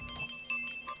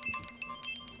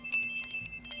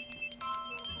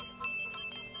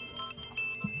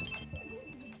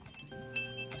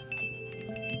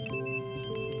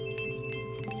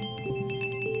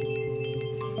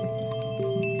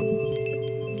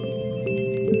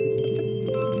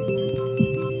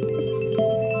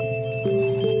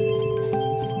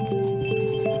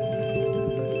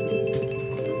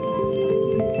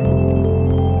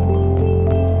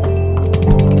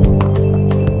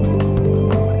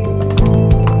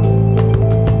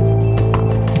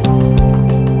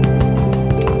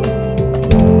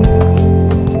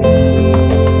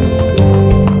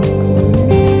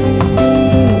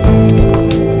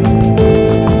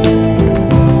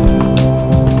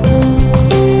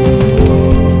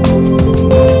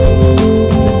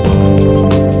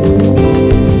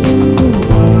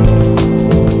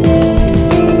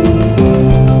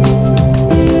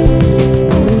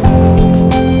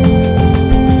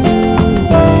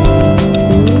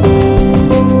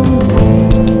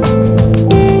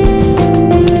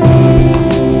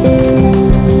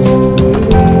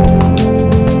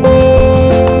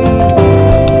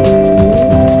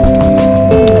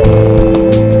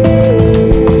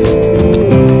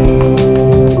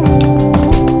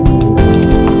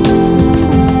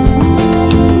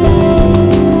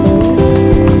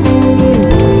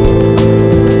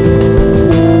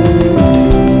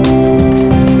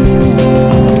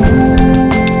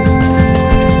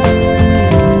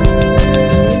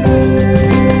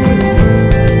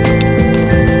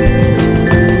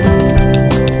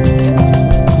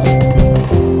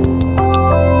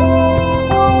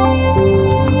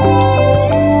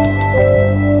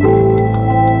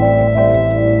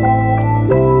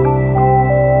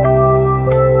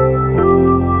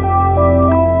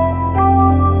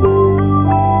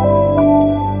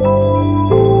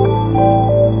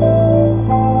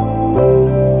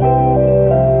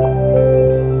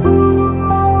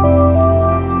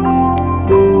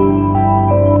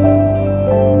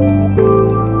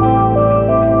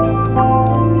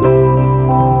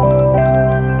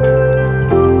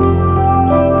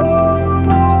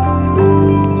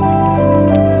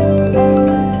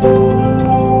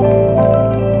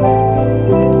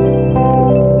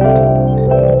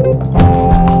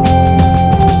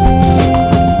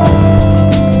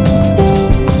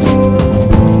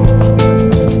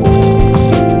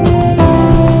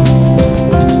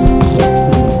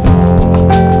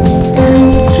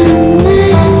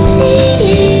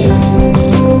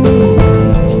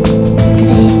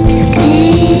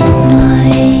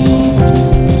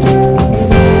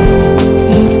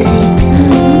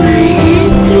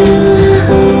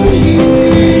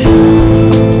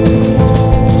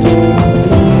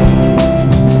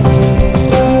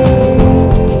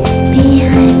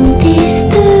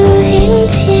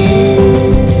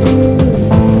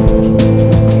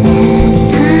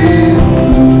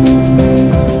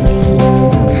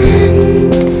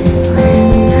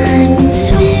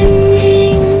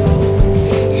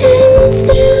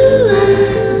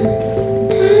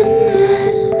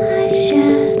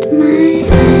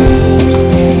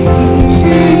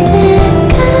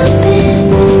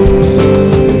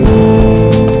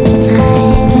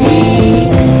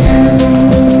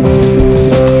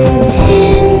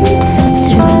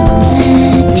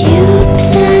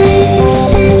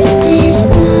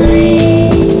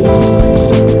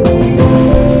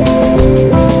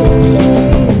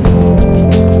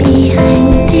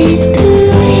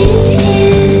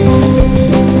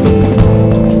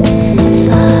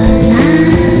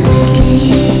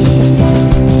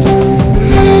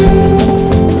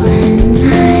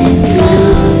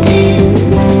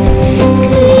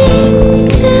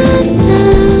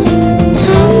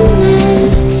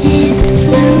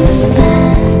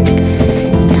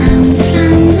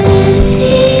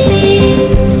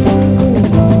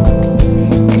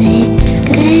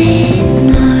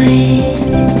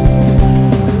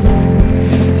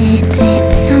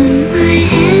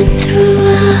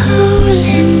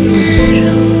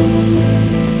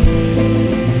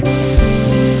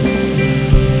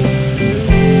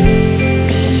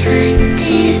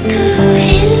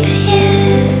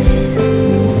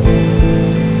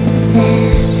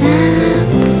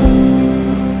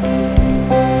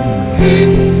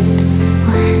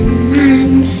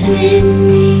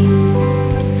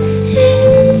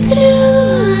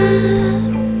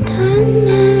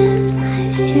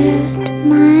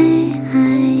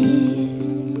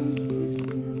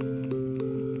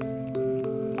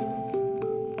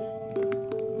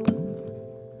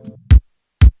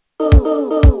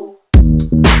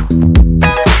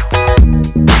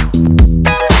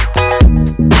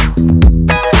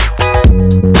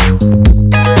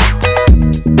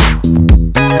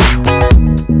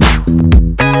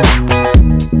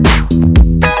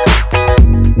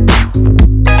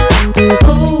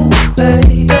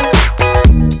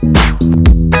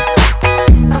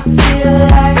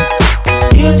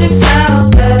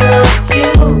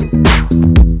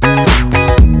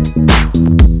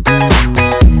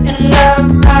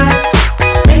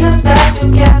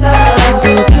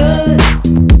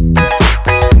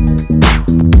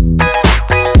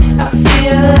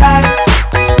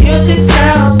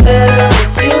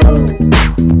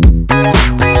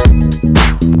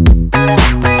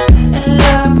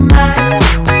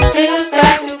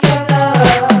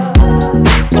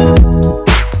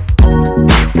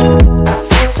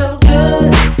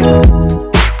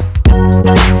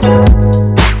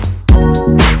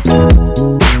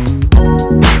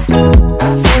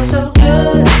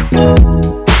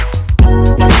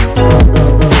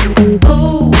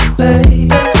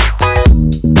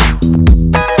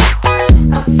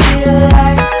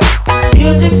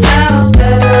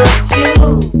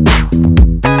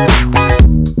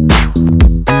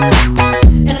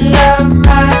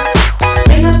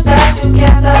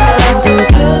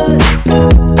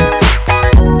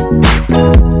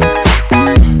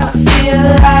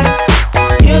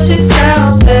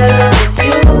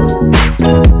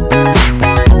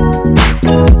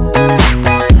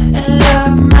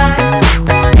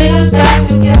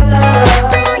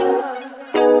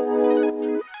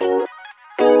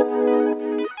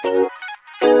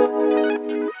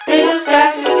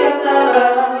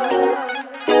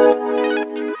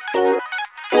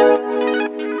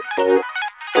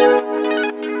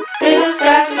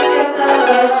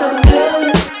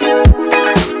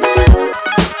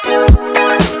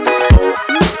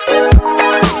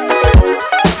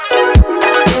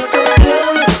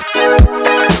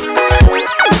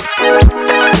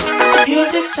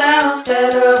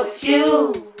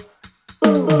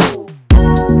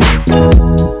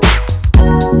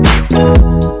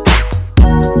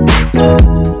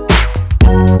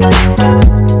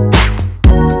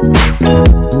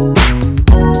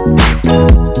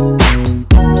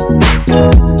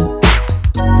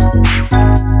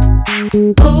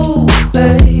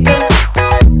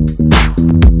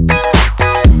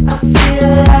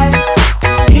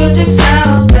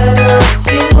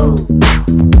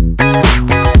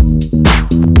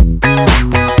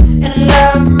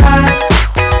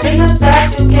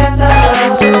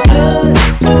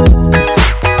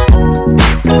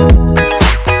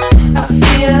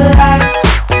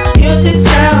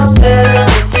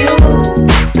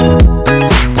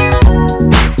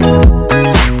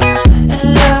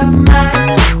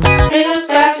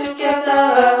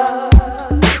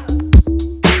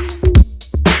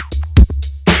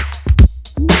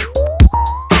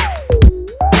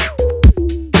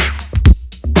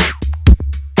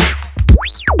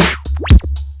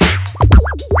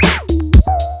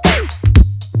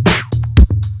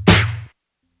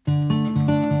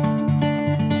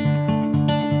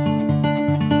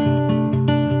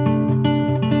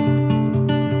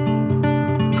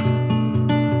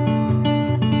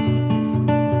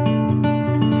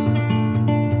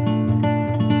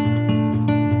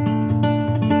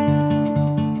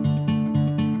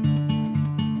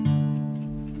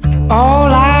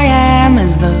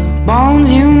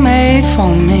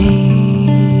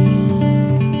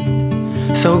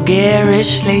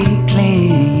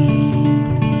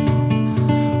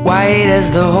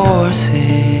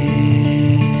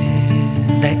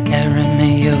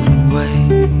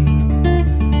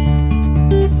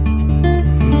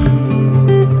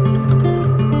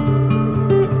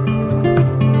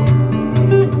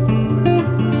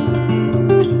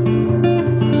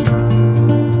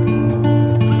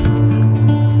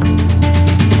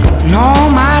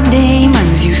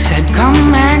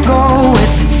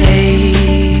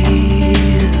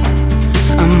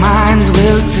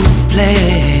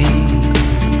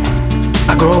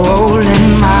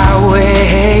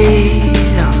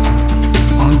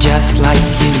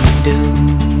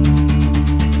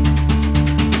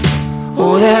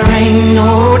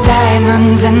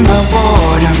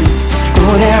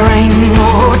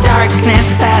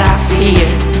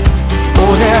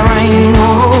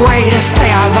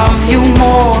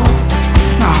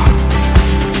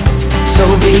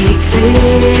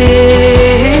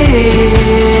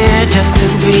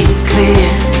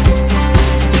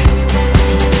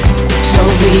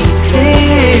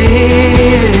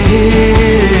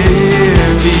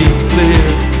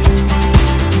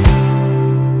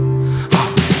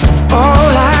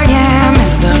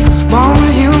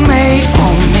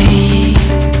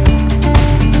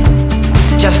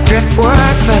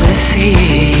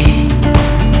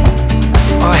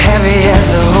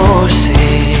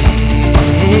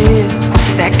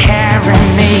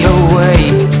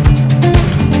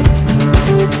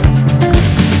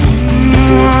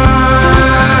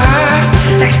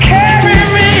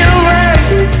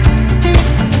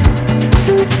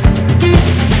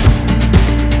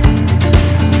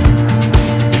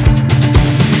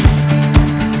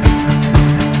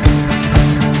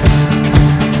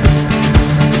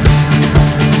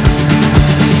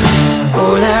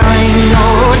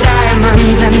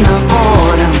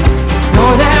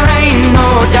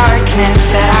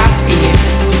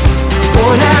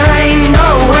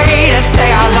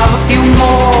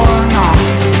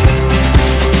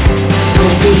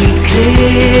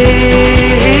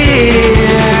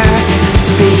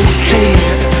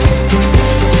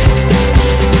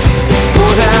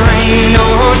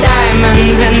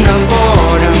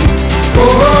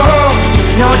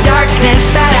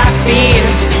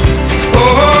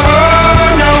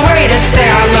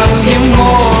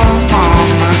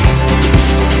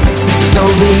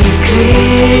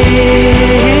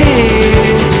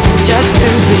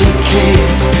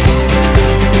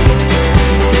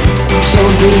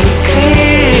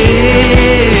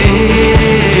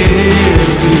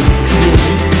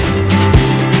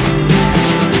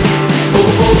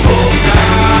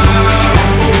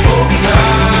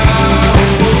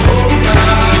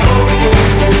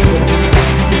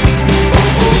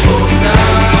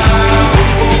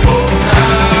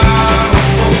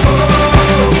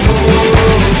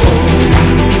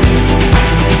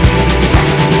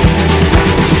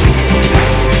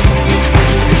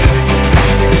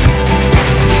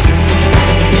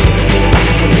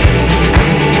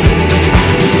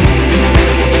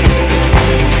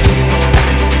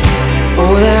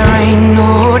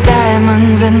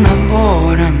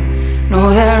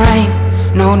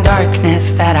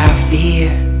 things that I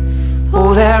fear.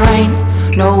 Oh, there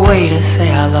ain't no way to say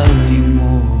I love you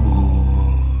more.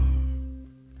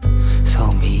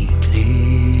 So be clear,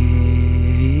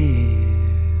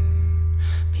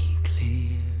 be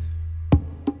clear.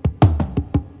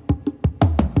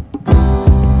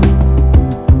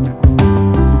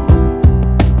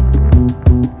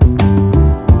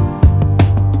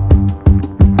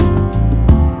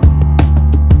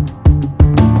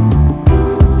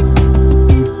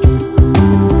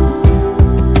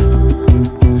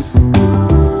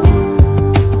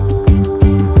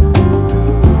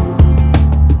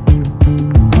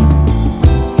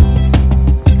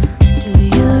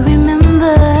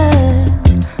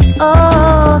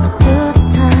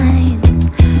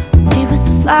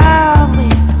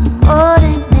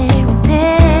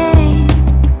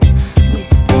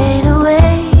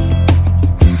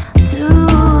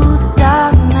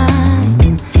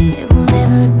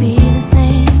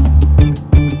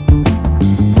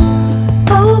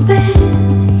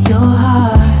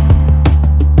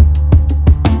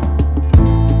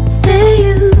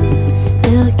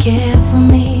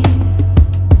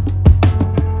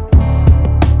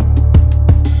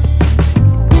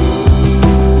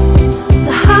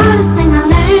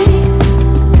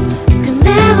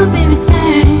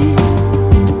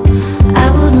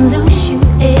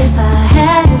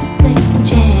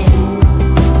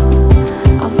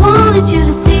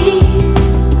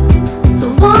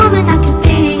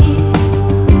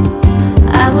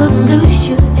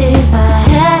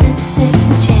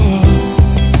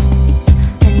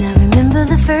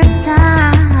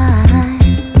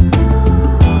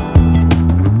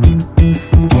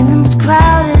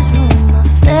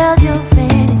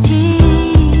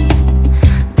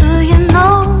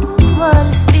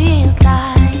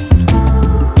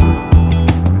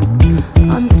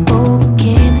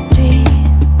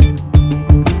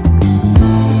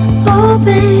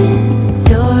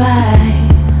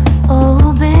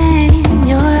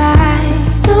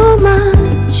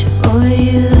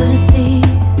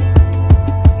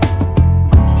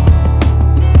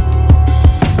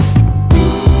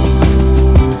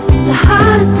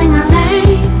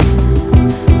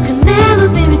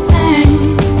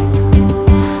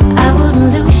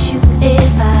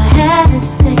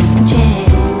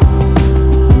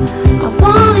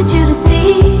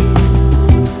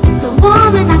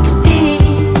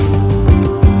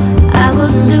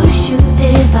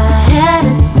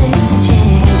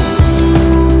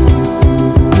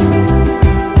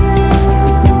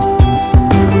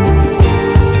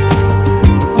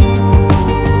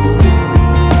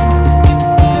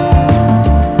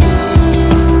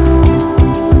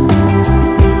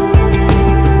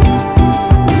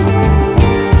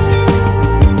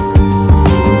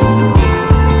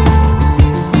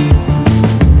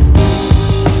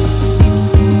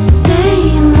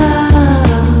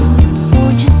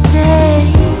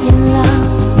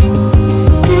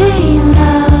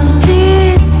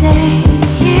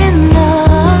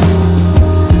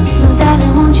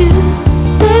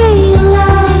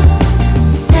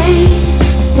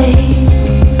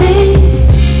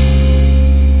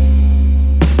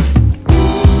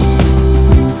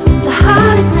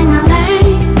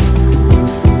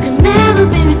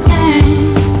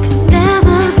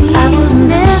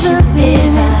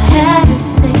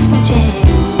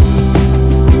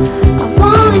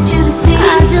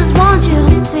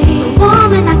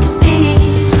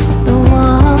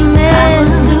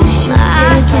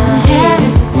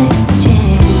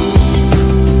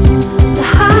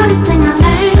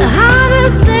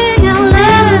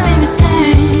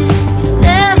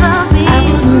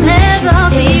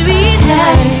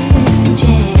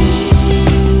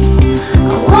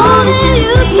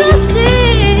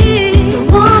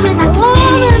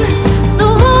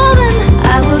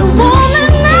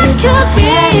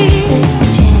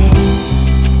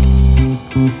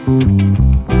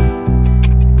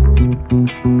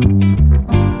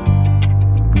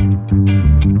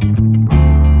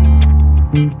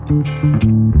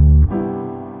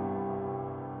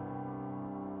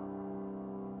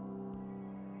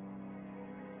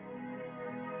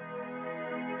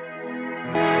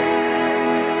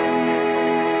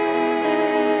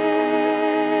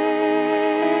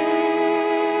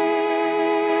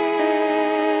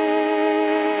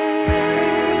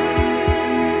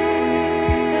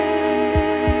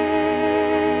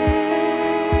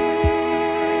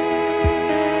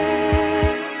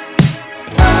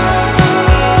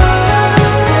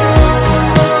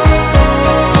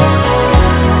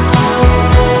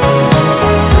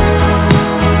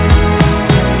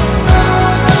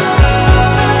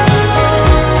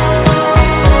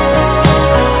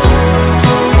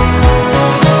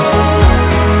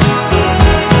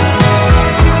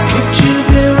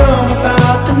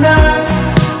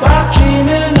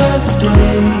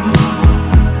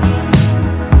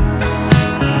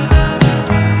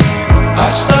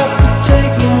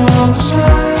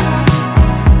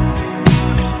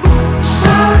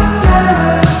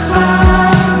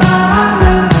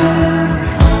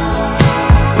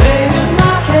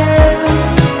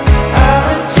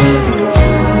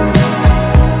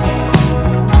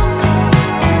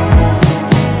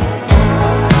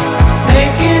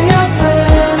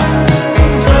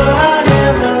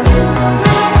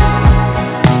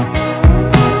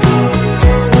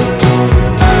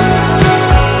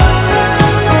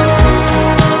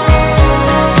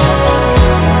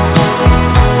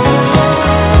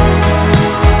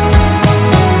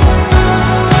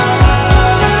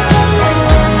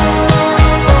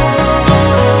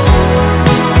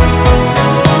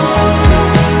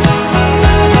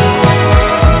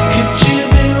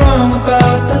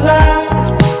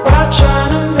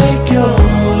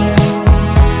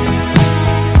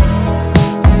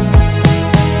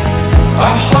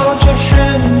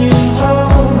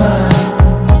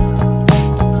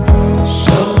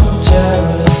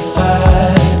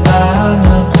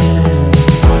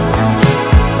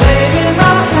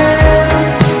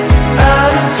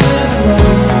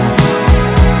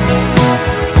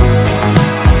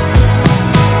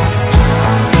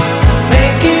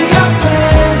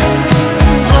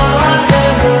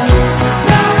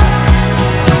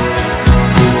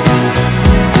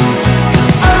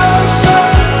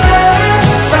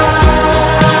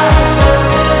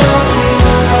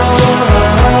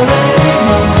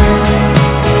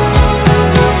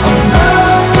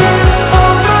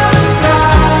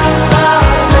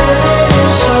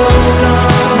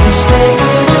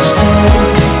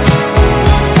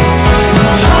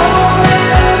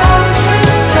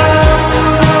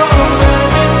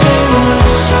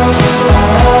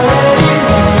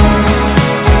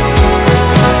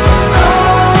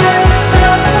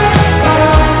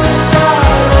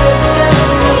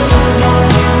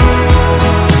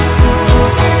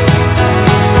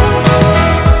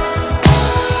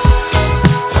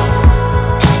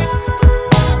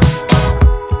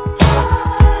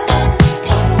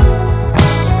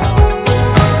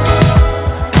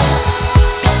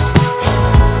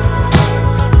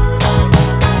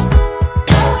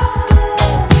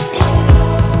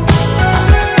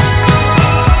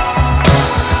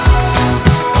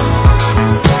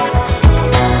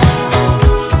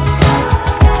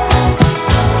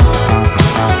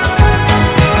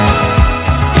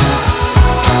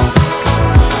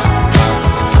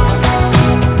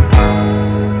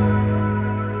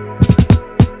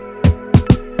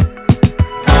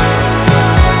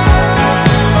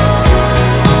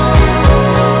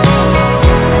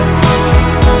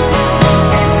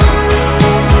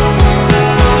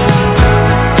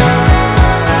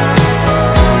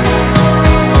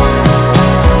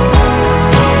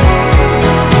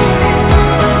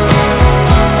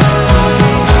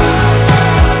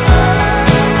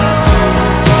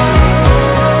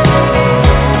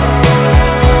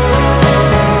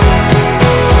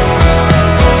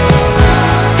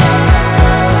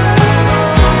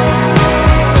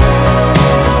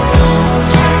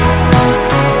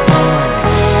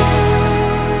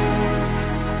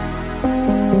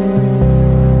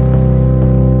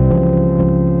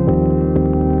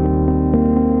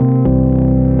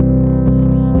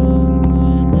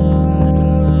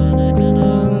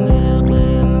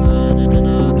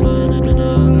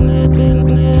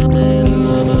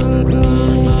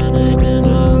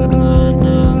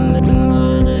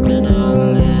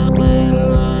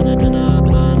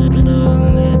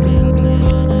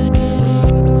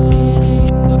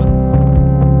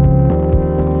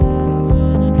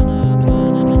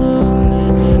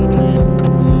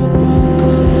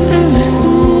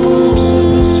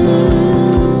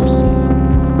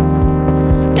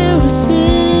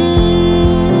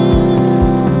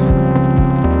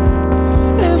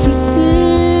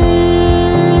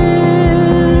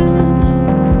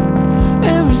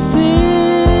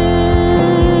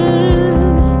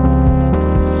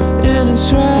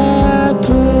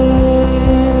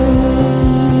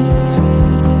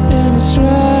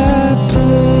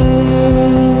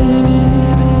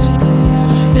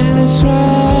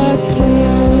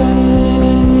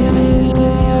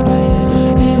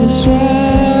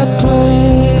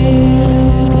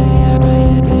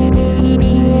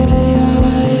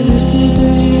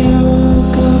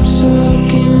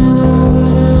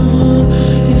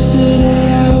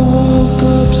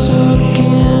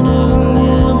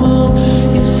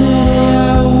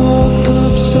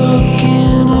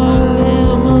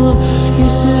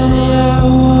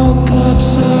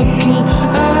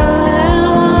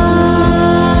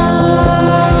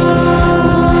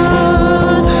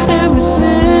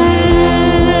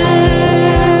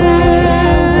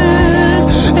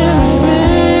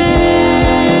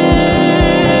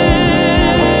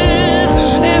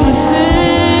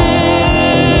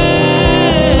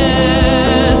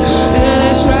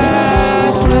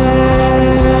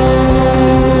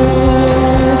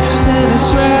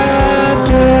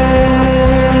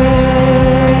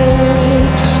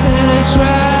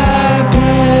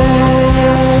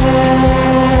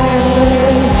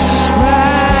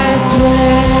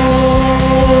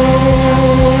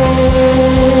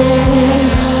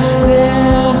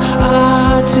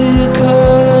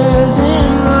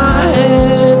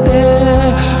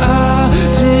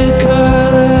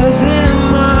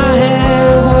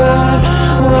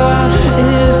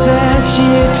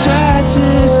 you tried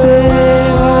to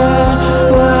say?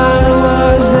 What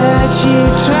was that you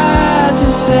tried to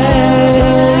say?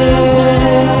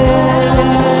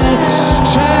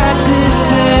 Tried to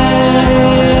say.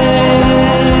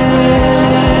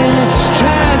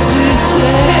 Tried to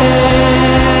say.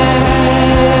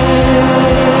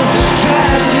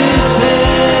 Tried to say.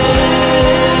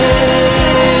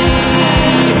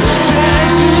 Tried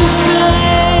to say.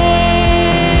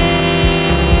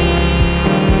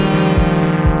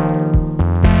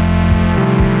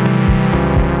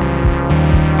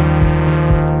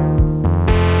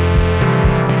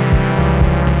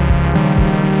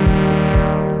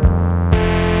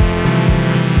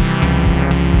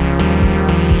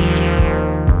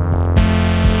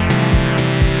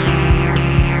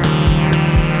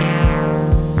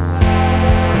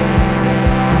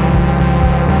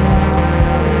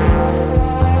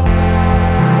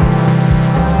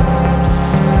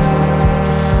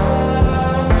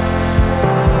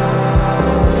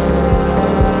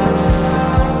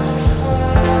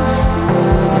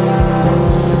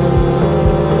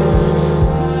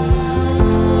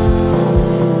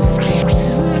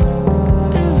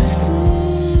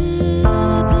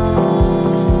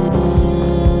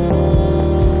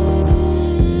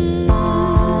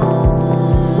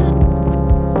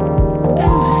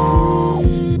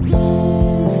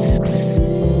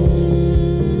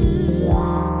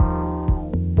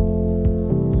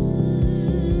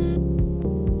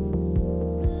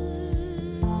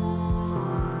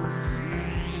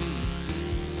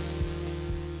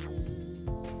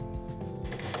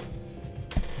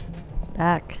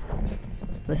 Back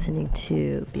listening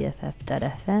to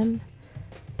BFF.FM,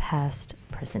 past,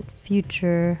 present,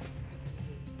 future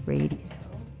radio.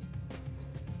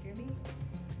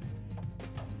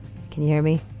 Can you hear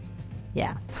me?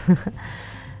 Yeah.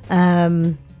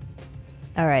 All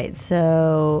right,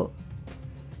 so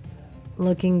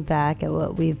looking back at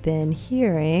what we've been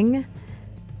hearing,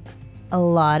 a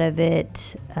lot of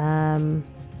it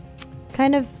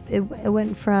it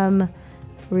went from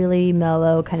really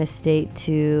mellow kind of state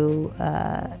to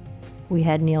we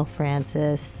had Neil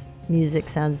Francis, Music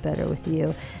Sounds Better With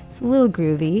You. It's a little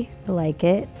groovy. I like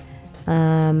it.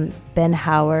 Ben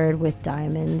Howard with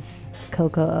Diamonds,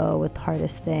 Coco O with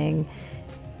Hardest Thing,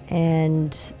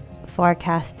 and Far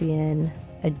Caspian,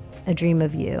 A Dream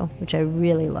of You, which I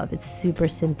really love. It's super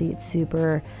synthy, it's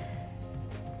super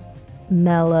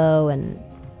mellow, and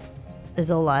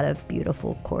there's a lot of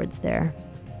beautiful chords there.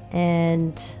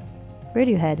 And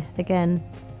Radiohead, again,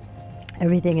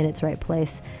 everything in its right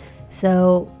place.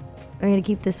 So I'm going to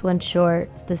keep this one short,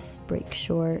 this break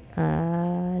short,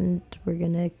 and we're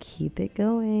going to keep it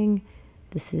going.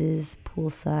 This is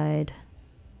Poolside,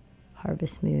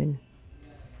 Harvest Moon.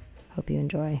 Hope you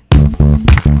enjoy.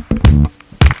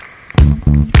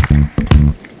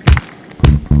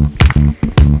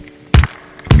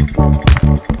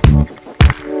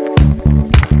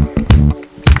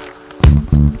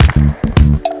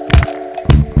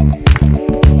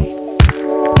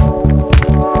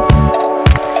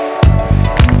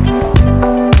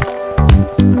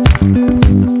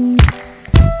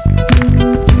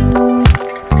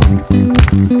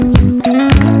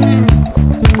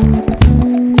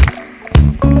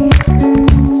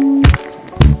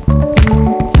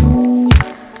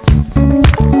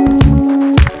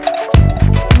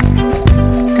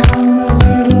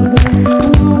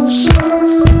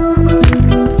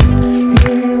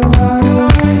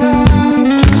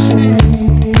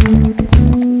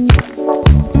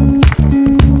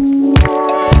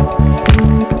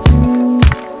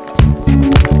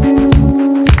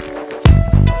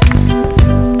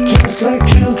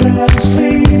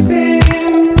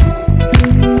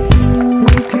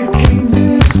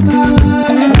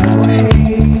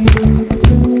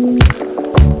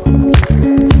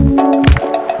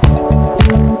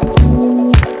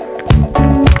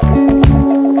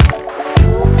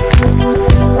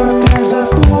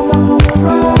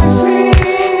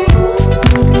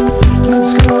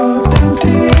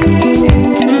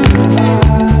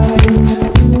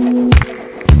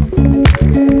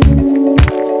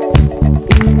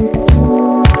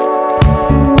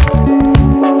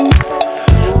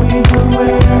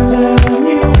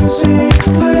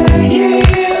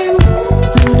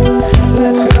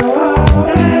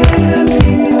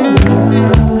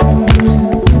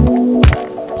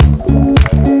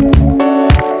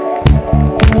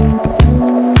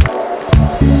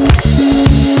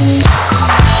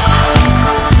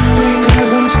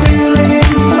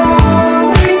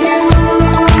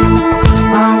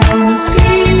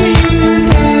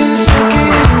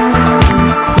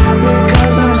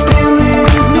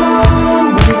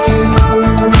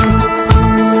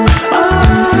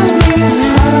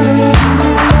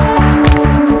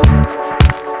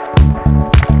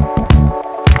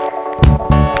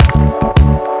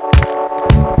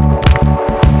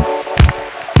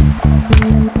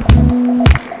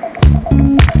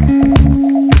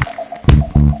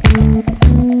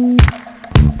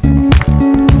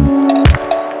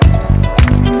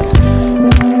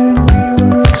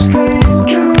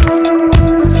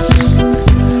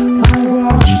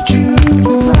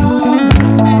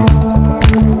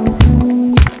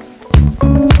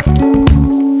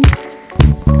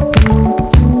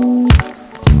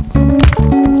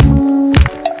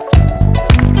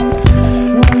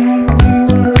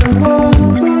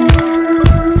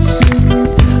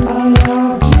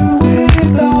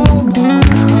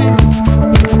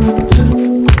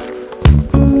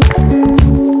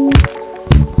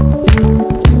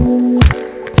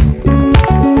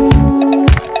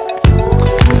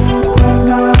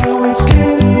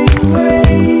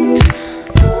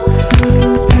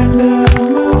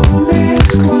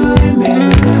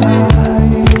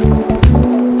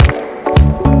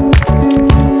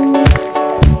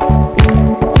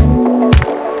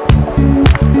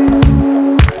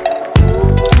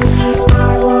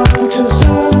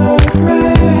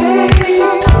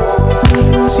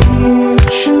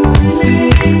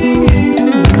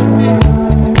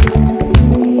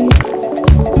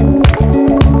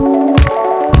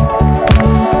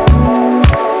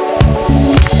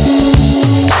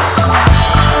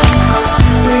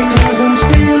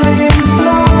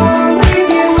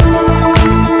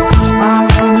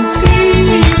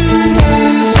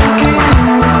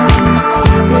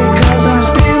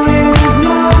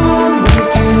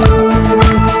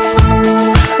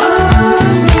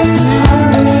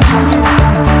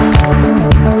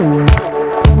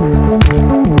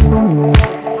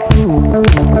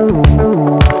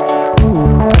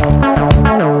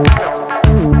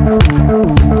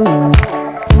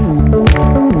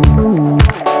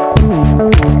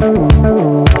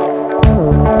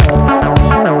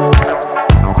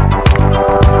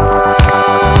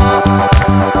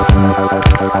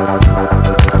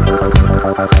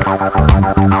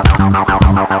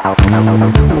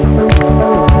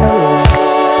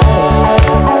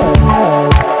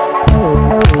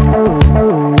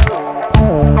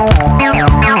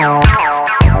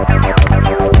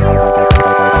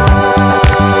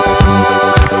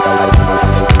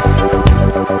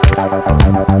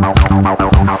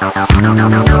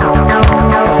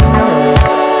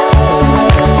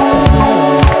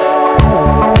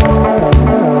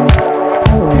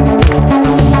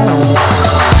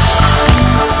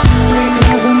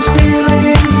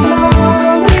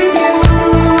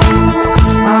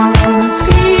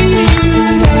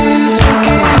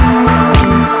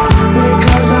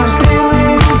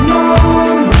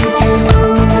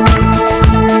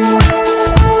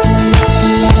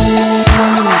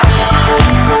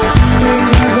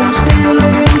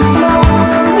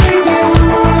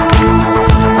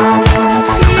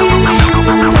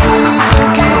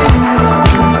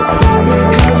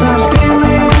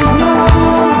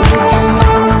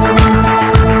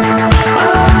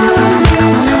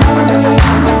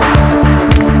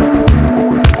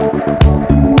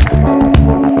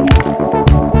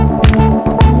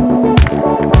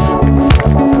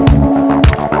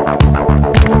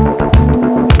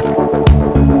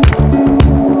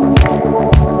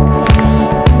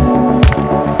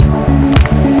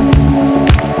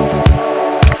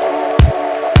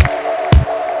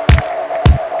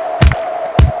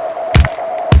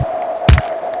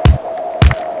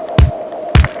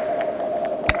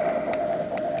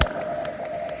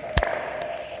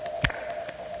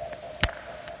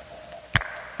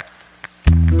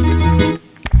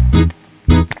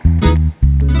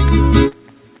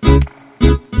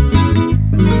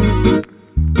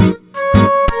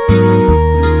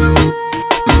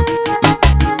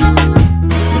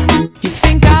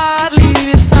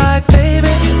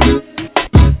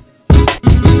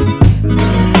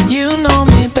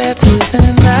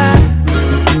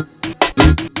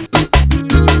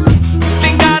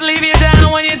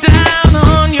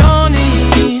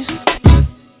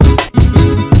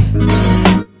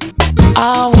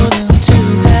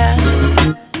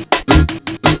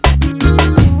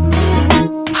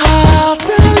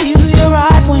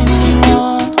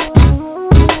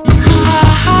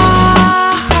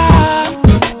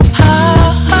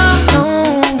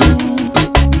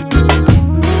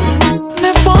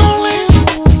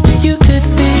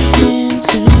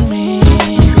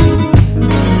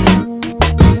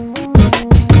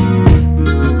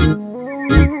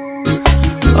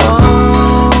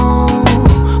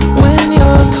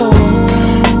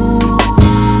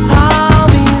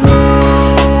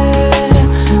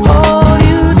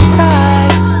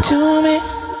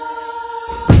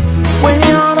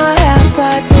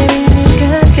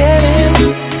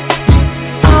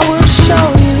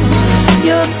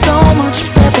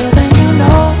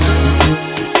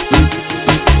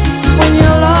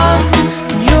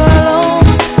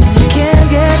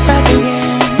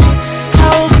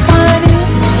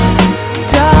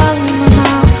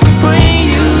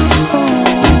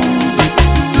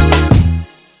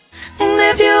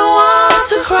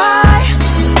 cry.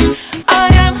 I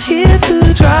am here to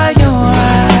dry your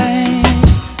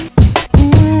eyes.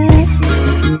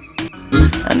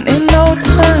 And in no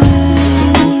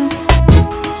time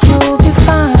you'll be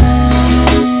fine.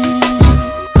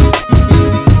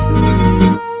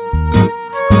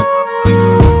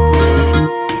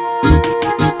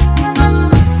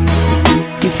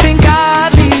 You think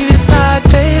I'd leave your side,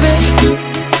 baby?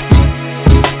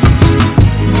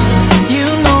 You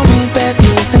know me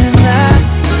better than that.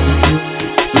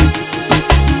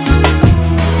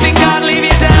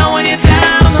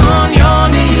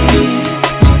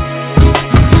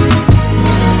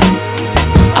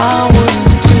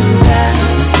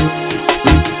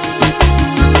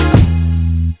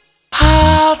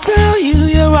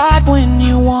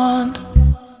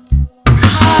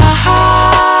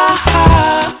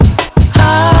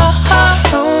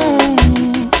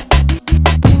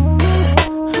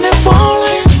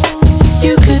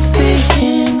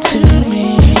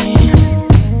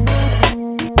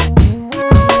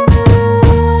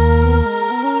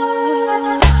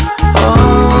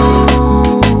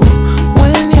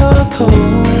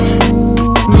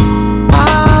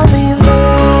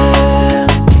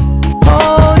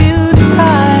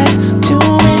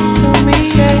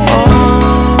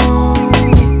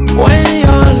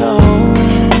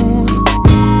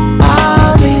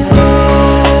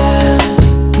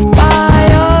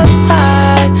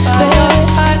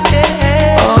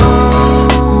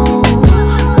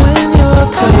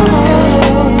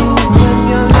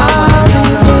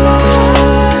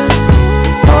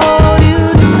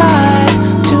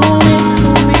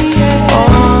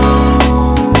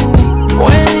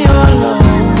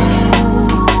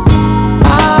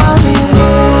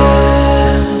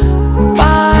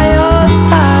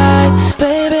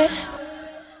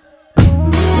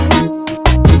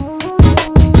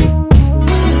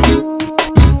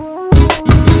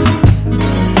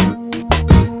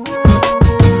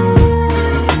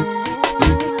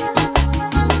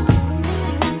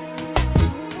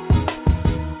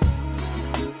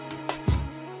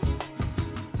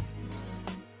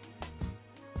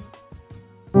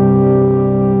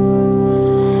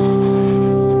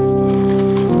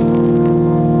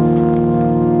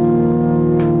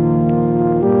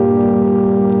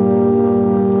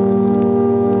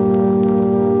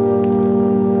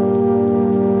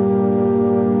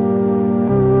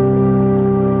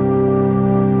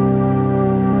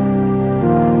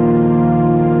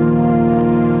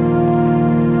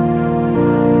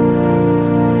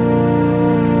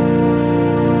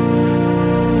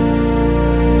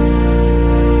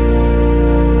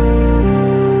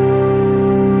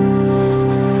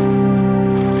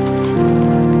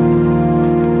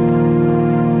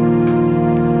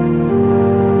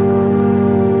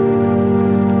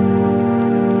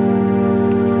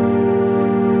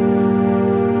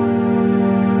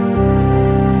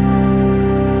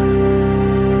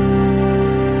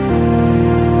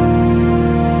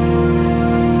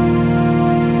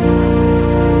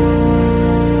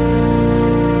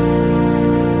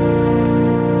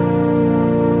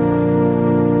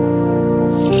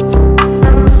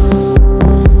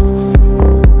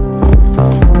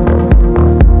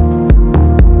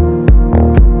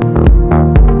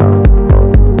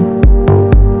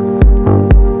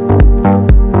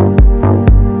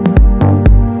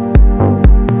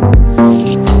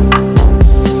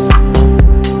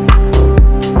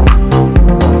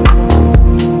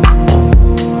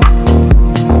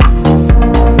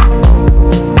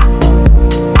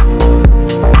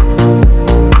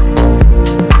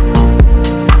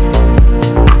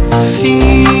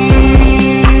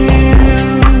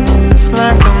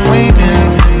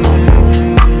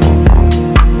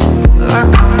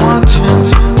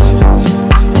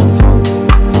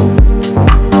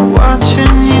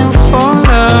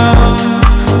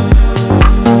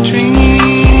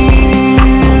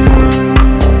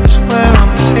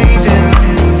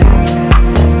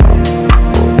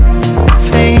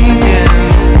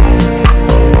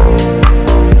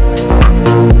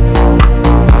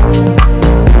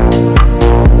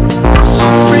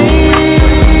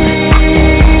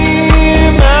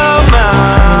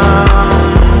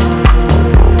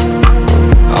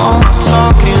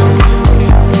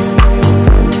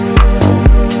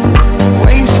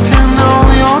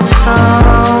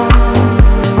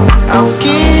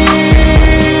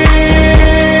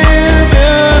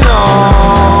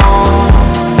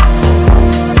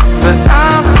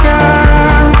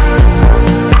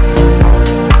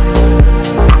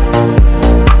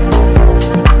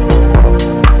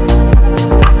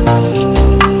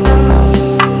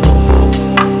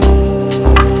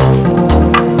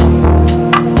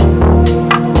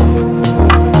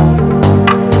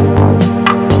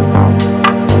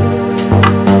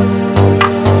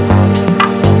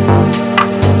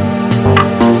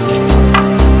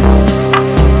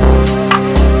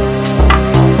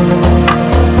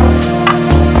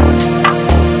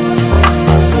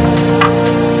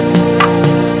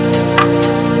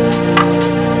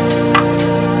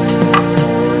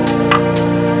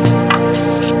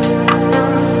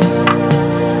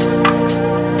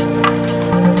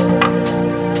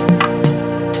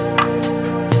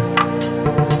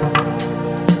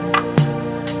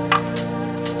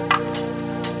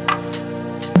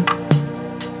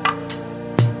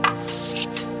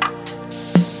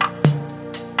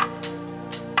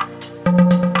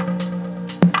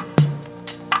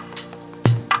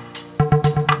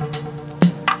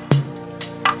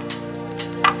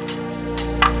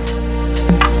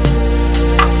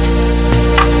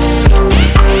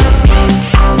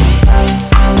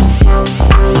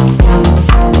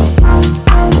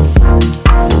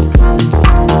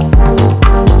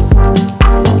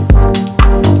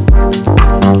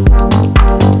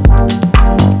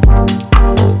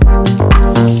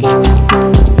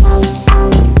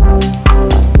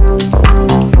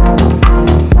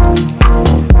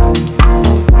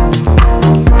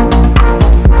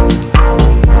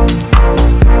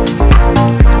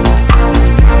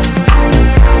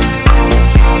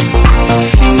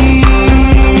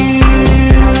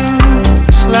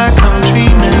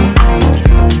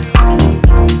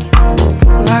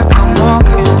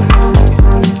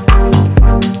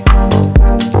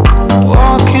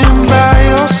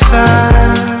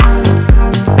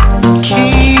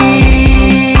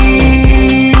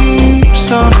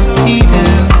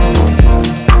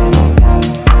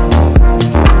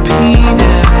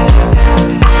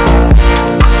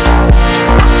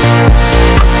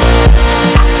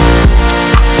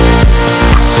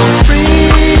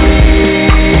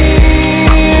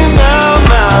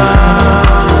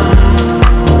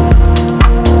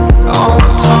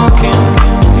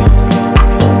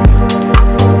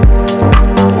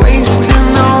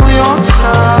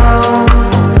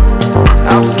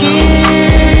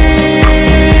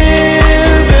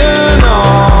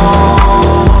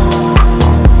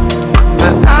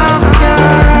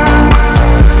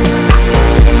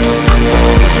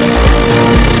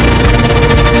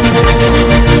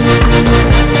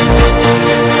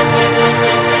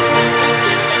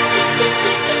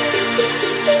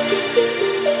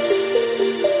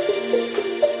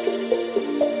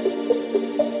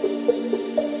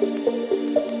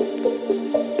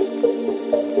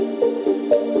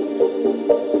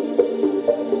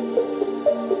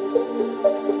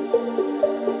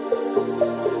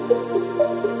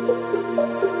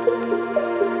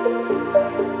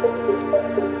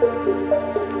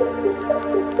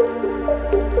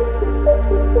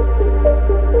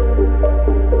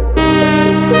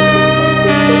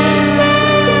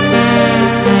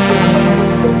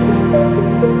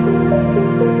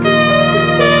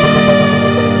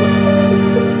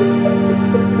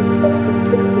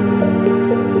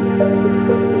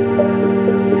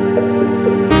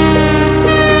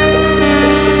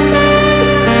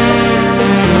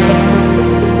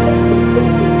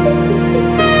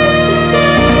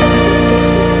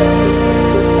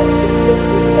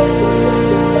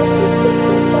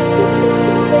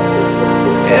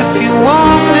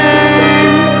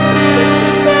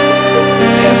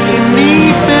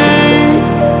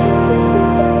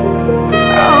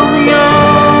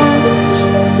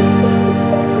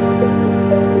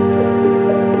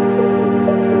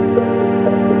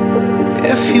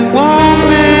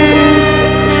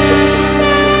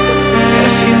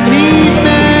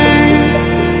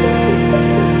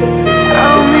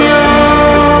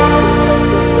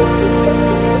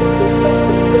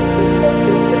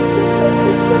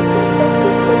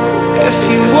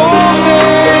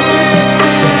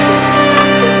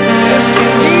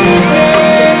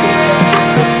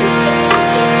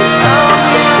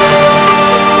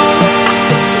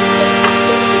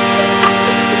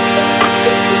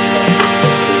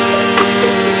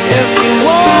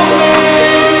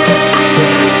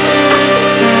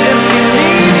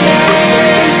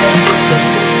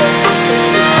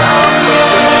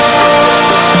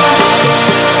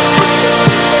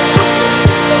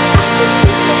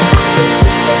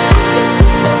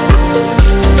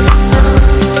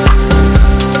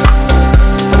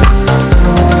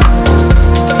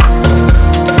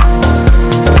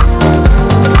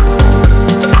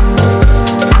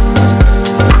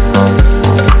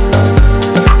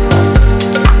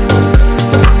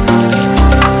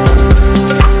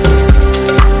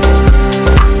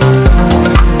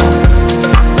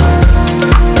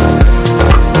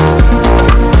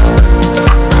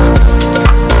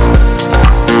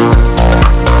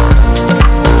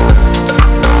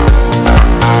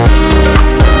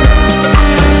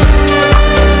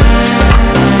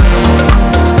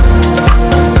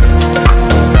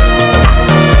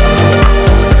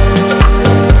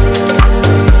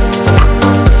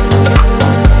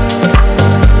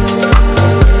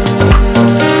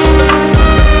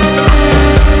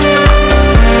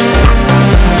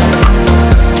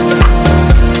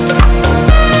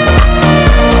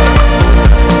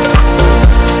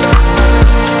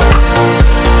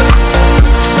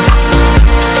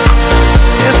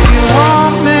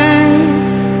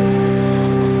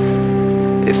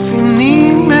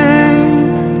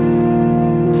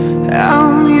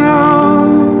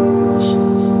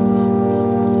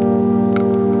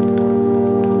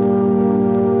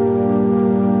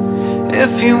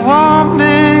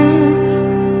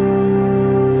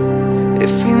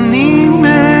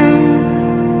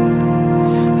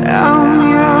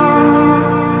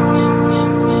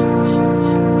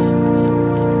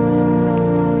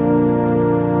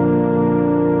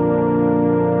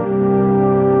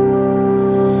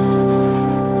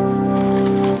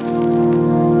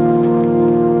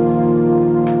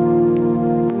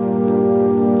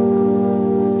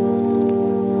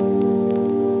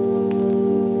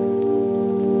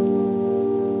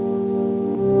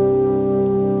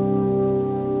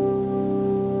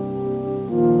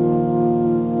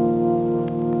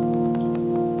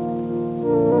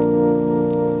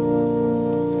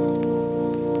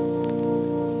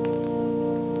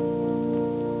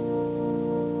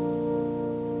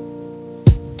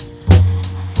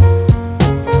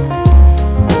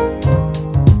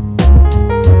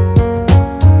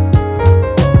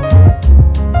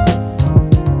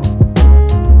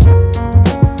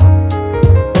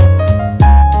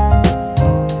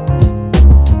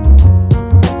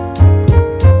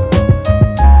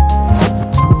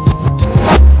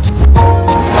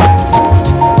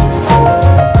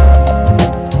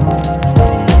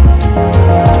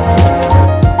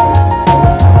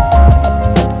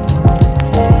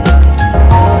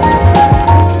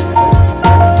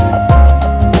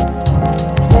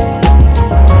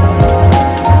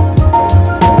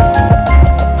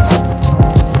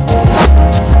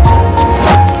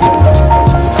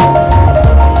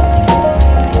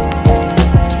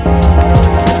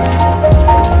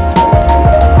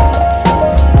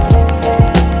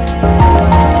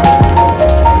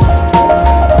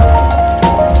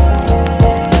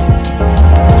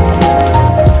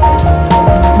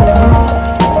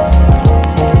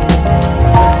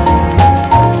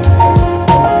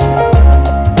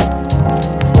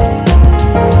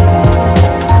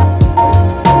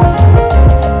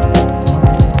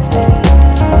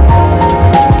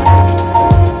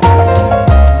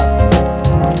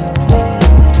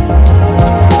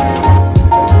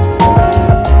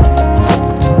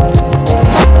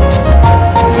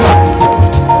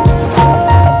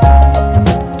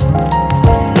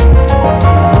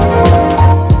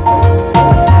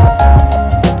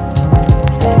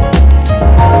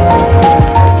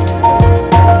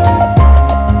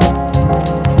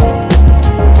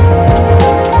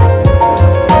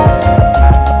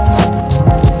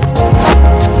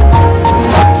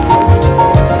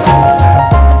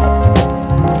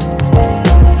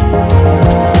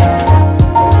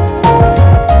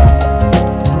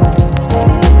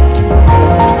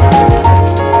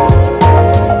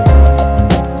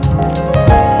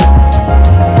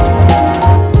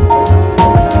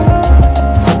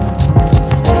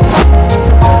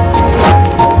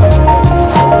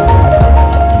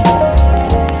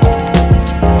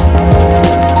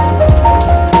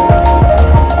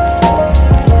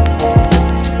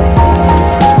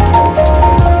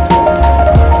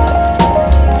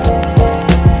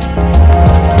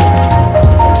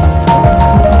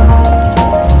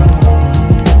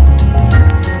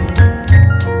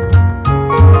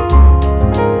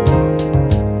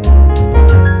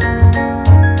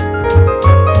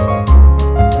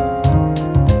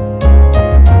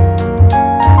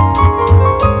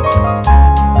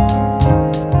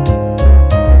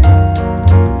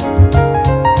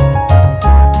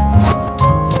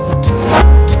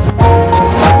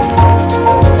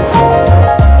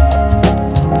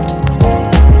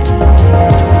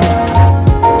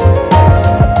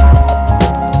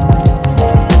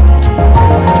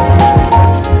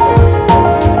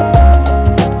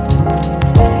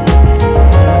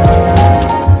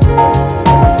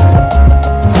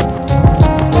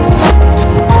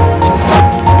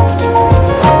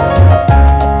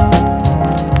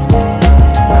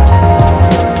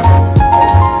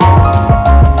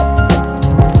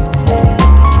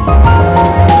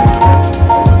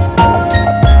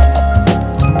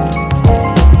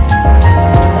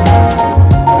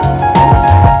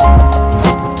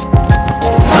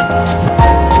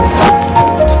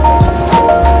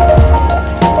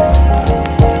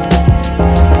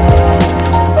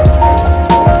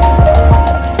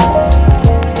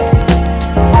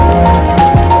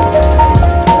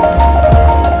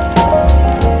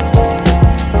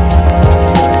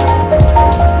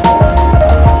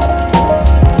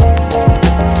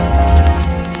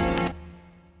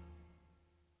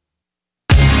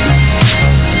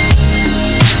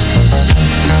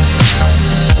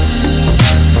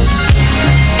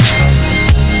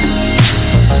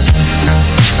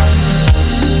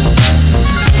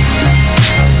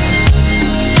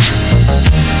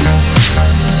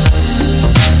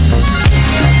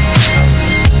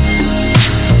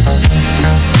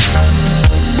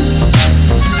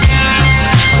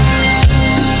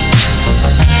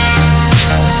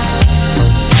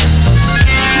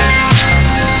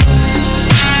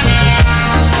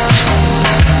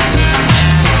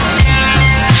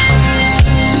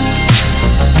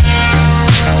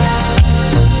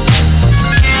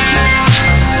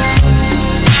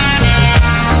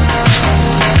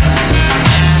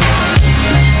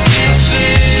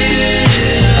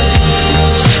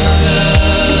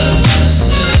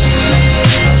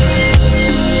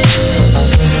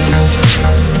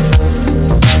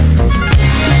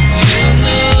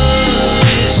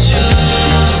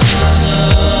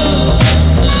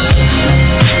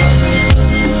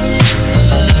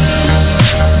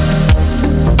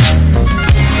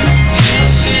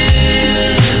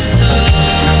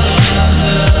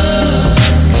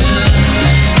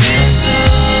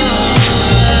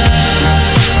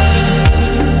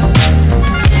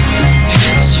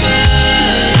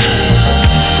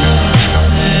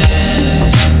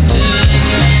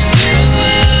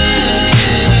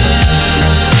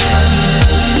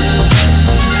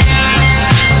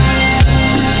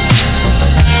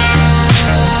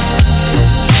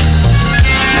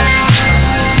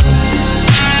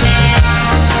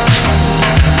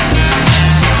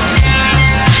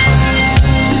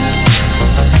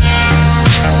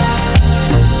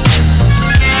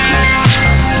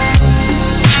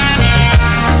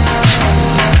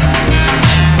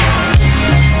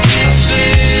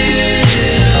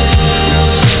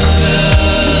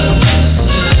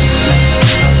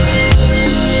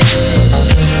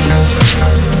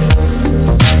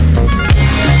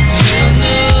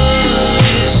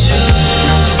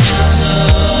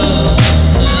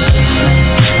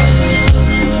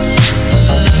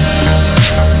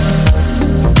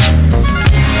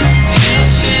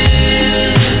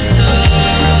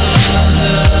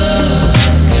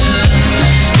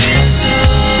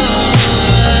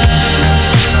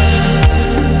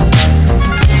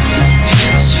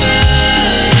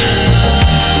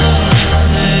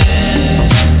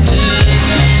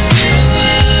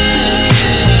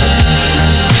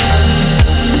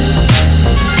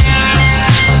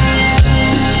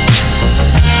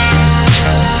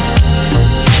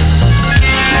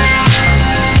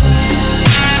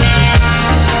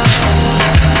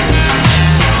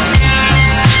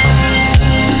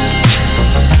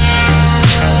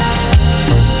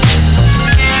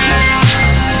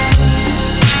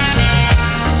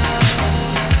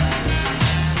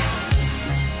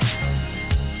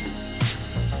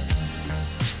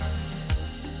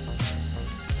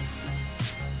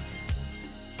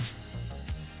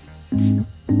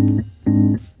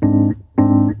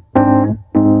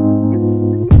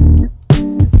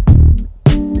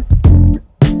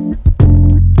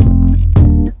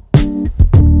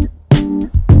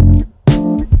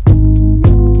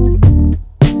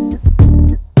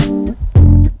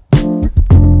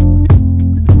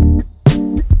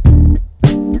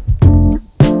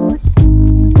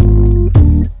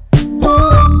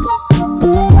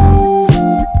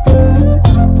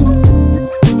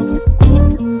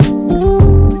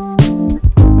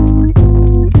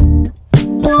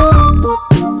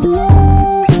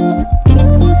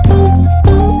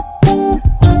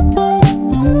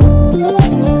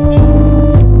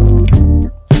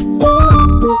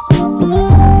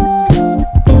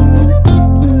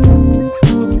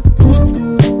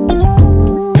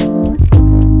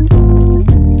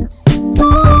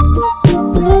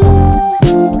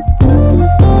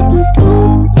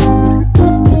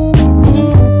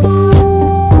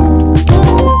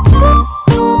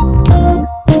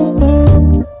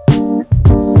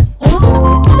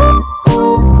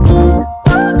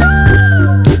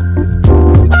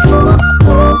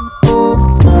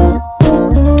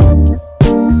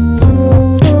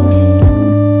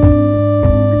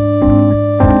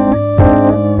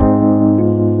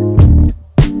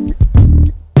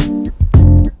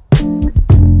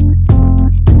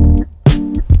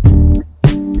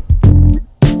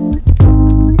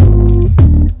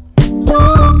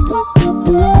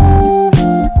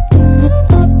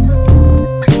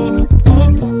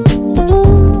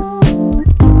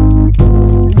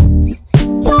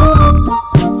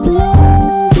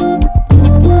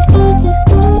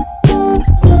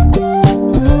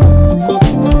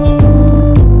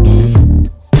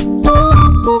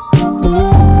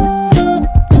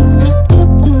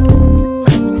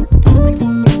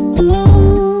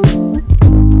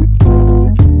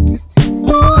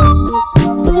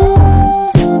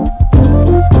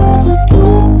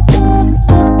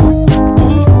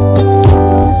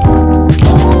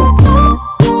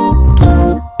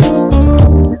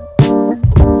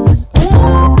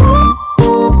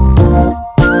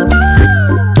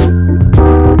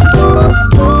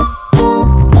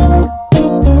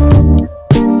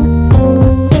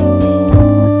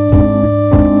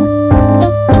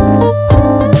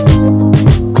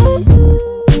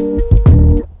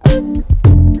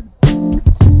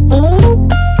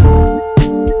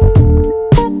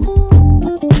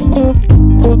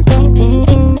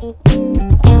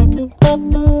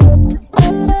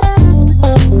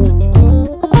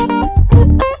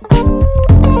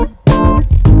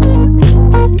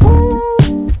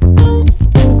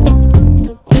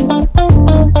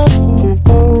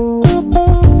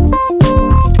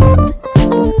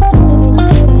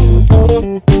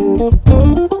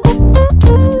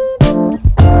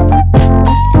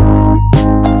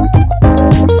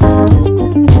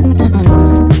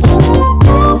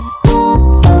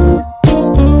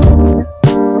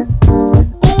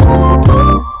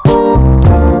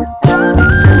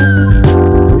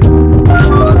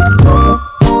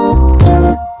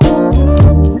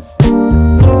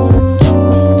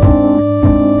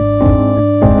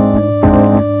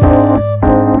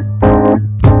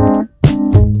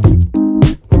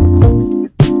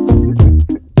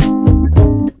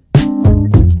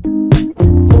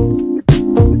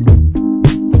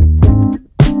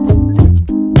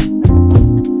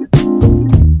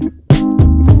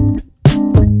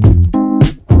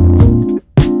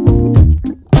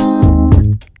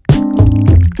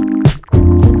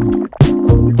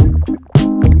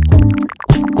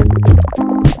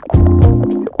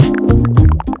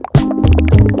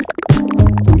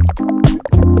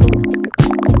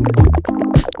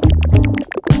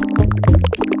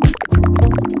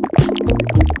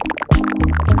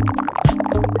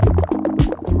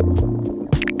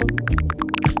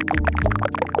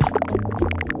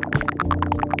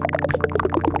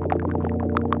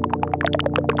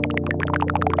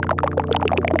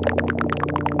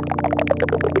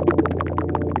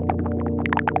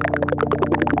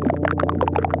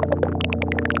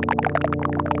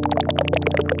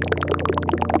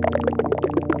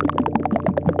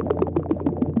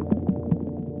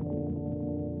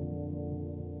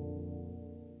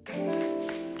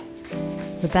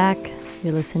 We're back.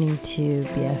 You're listening to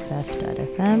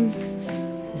BFF.FM.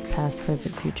 This is Past,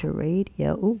 Present, Future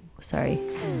Radio. Ooh, sorry.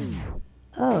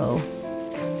 Oh,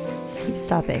 keep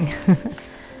stopping.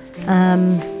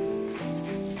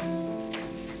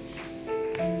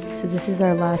 So this is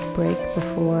our last break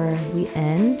before we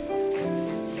end.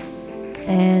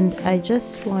 And I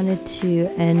just wanted to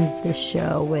end the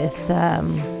show with,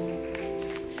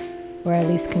 or at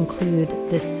least conclude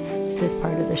this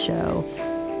part of the show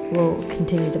we'll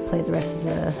continue to play the rest of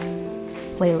the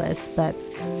playlist, but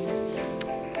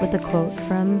with a quote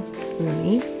from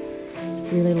Rumi.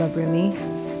 Really love Rumi.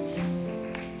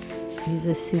 He's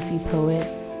a Sufi poet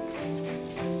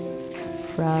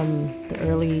from the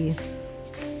early,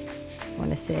 I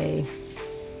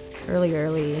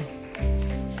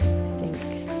think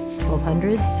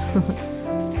 1200s.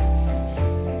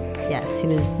 Yes, he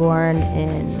was born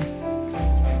in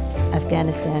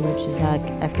Afghanistan, which is not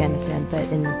Afghanistan, but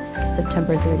in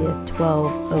September 30th,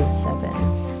 1207.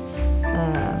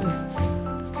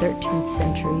 13th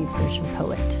century Persian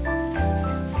poet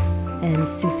and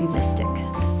Sufi mystic.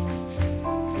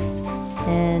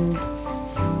 And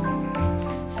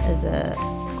as a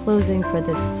closing for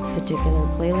this particular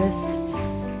playlist,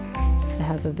 I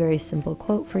have a very simple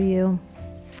quote for you,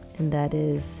 and that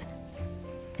is,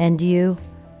 "And you,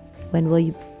 when will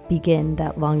you begin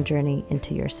that long journey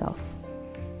into yourself?"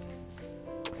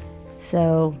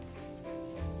 So,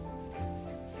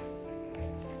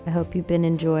 I hope you've been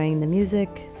enjoying the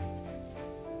music.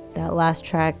 That last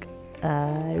track,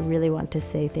 I really want to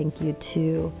say thank you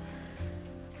to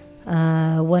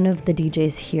one of the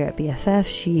DJs here at BFF.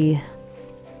 She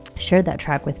shared that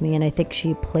track with me, and I think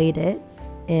she played it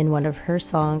in one of her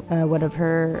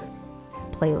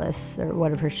playlists or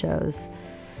one of her shows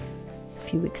a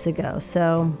few weeks ago.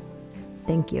 So,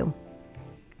 thank you.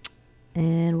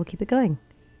 And we'll keep it going.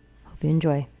 Hope you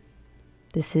enjoy.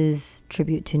 This is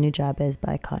Tribute to Nujabes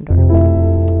by Condor.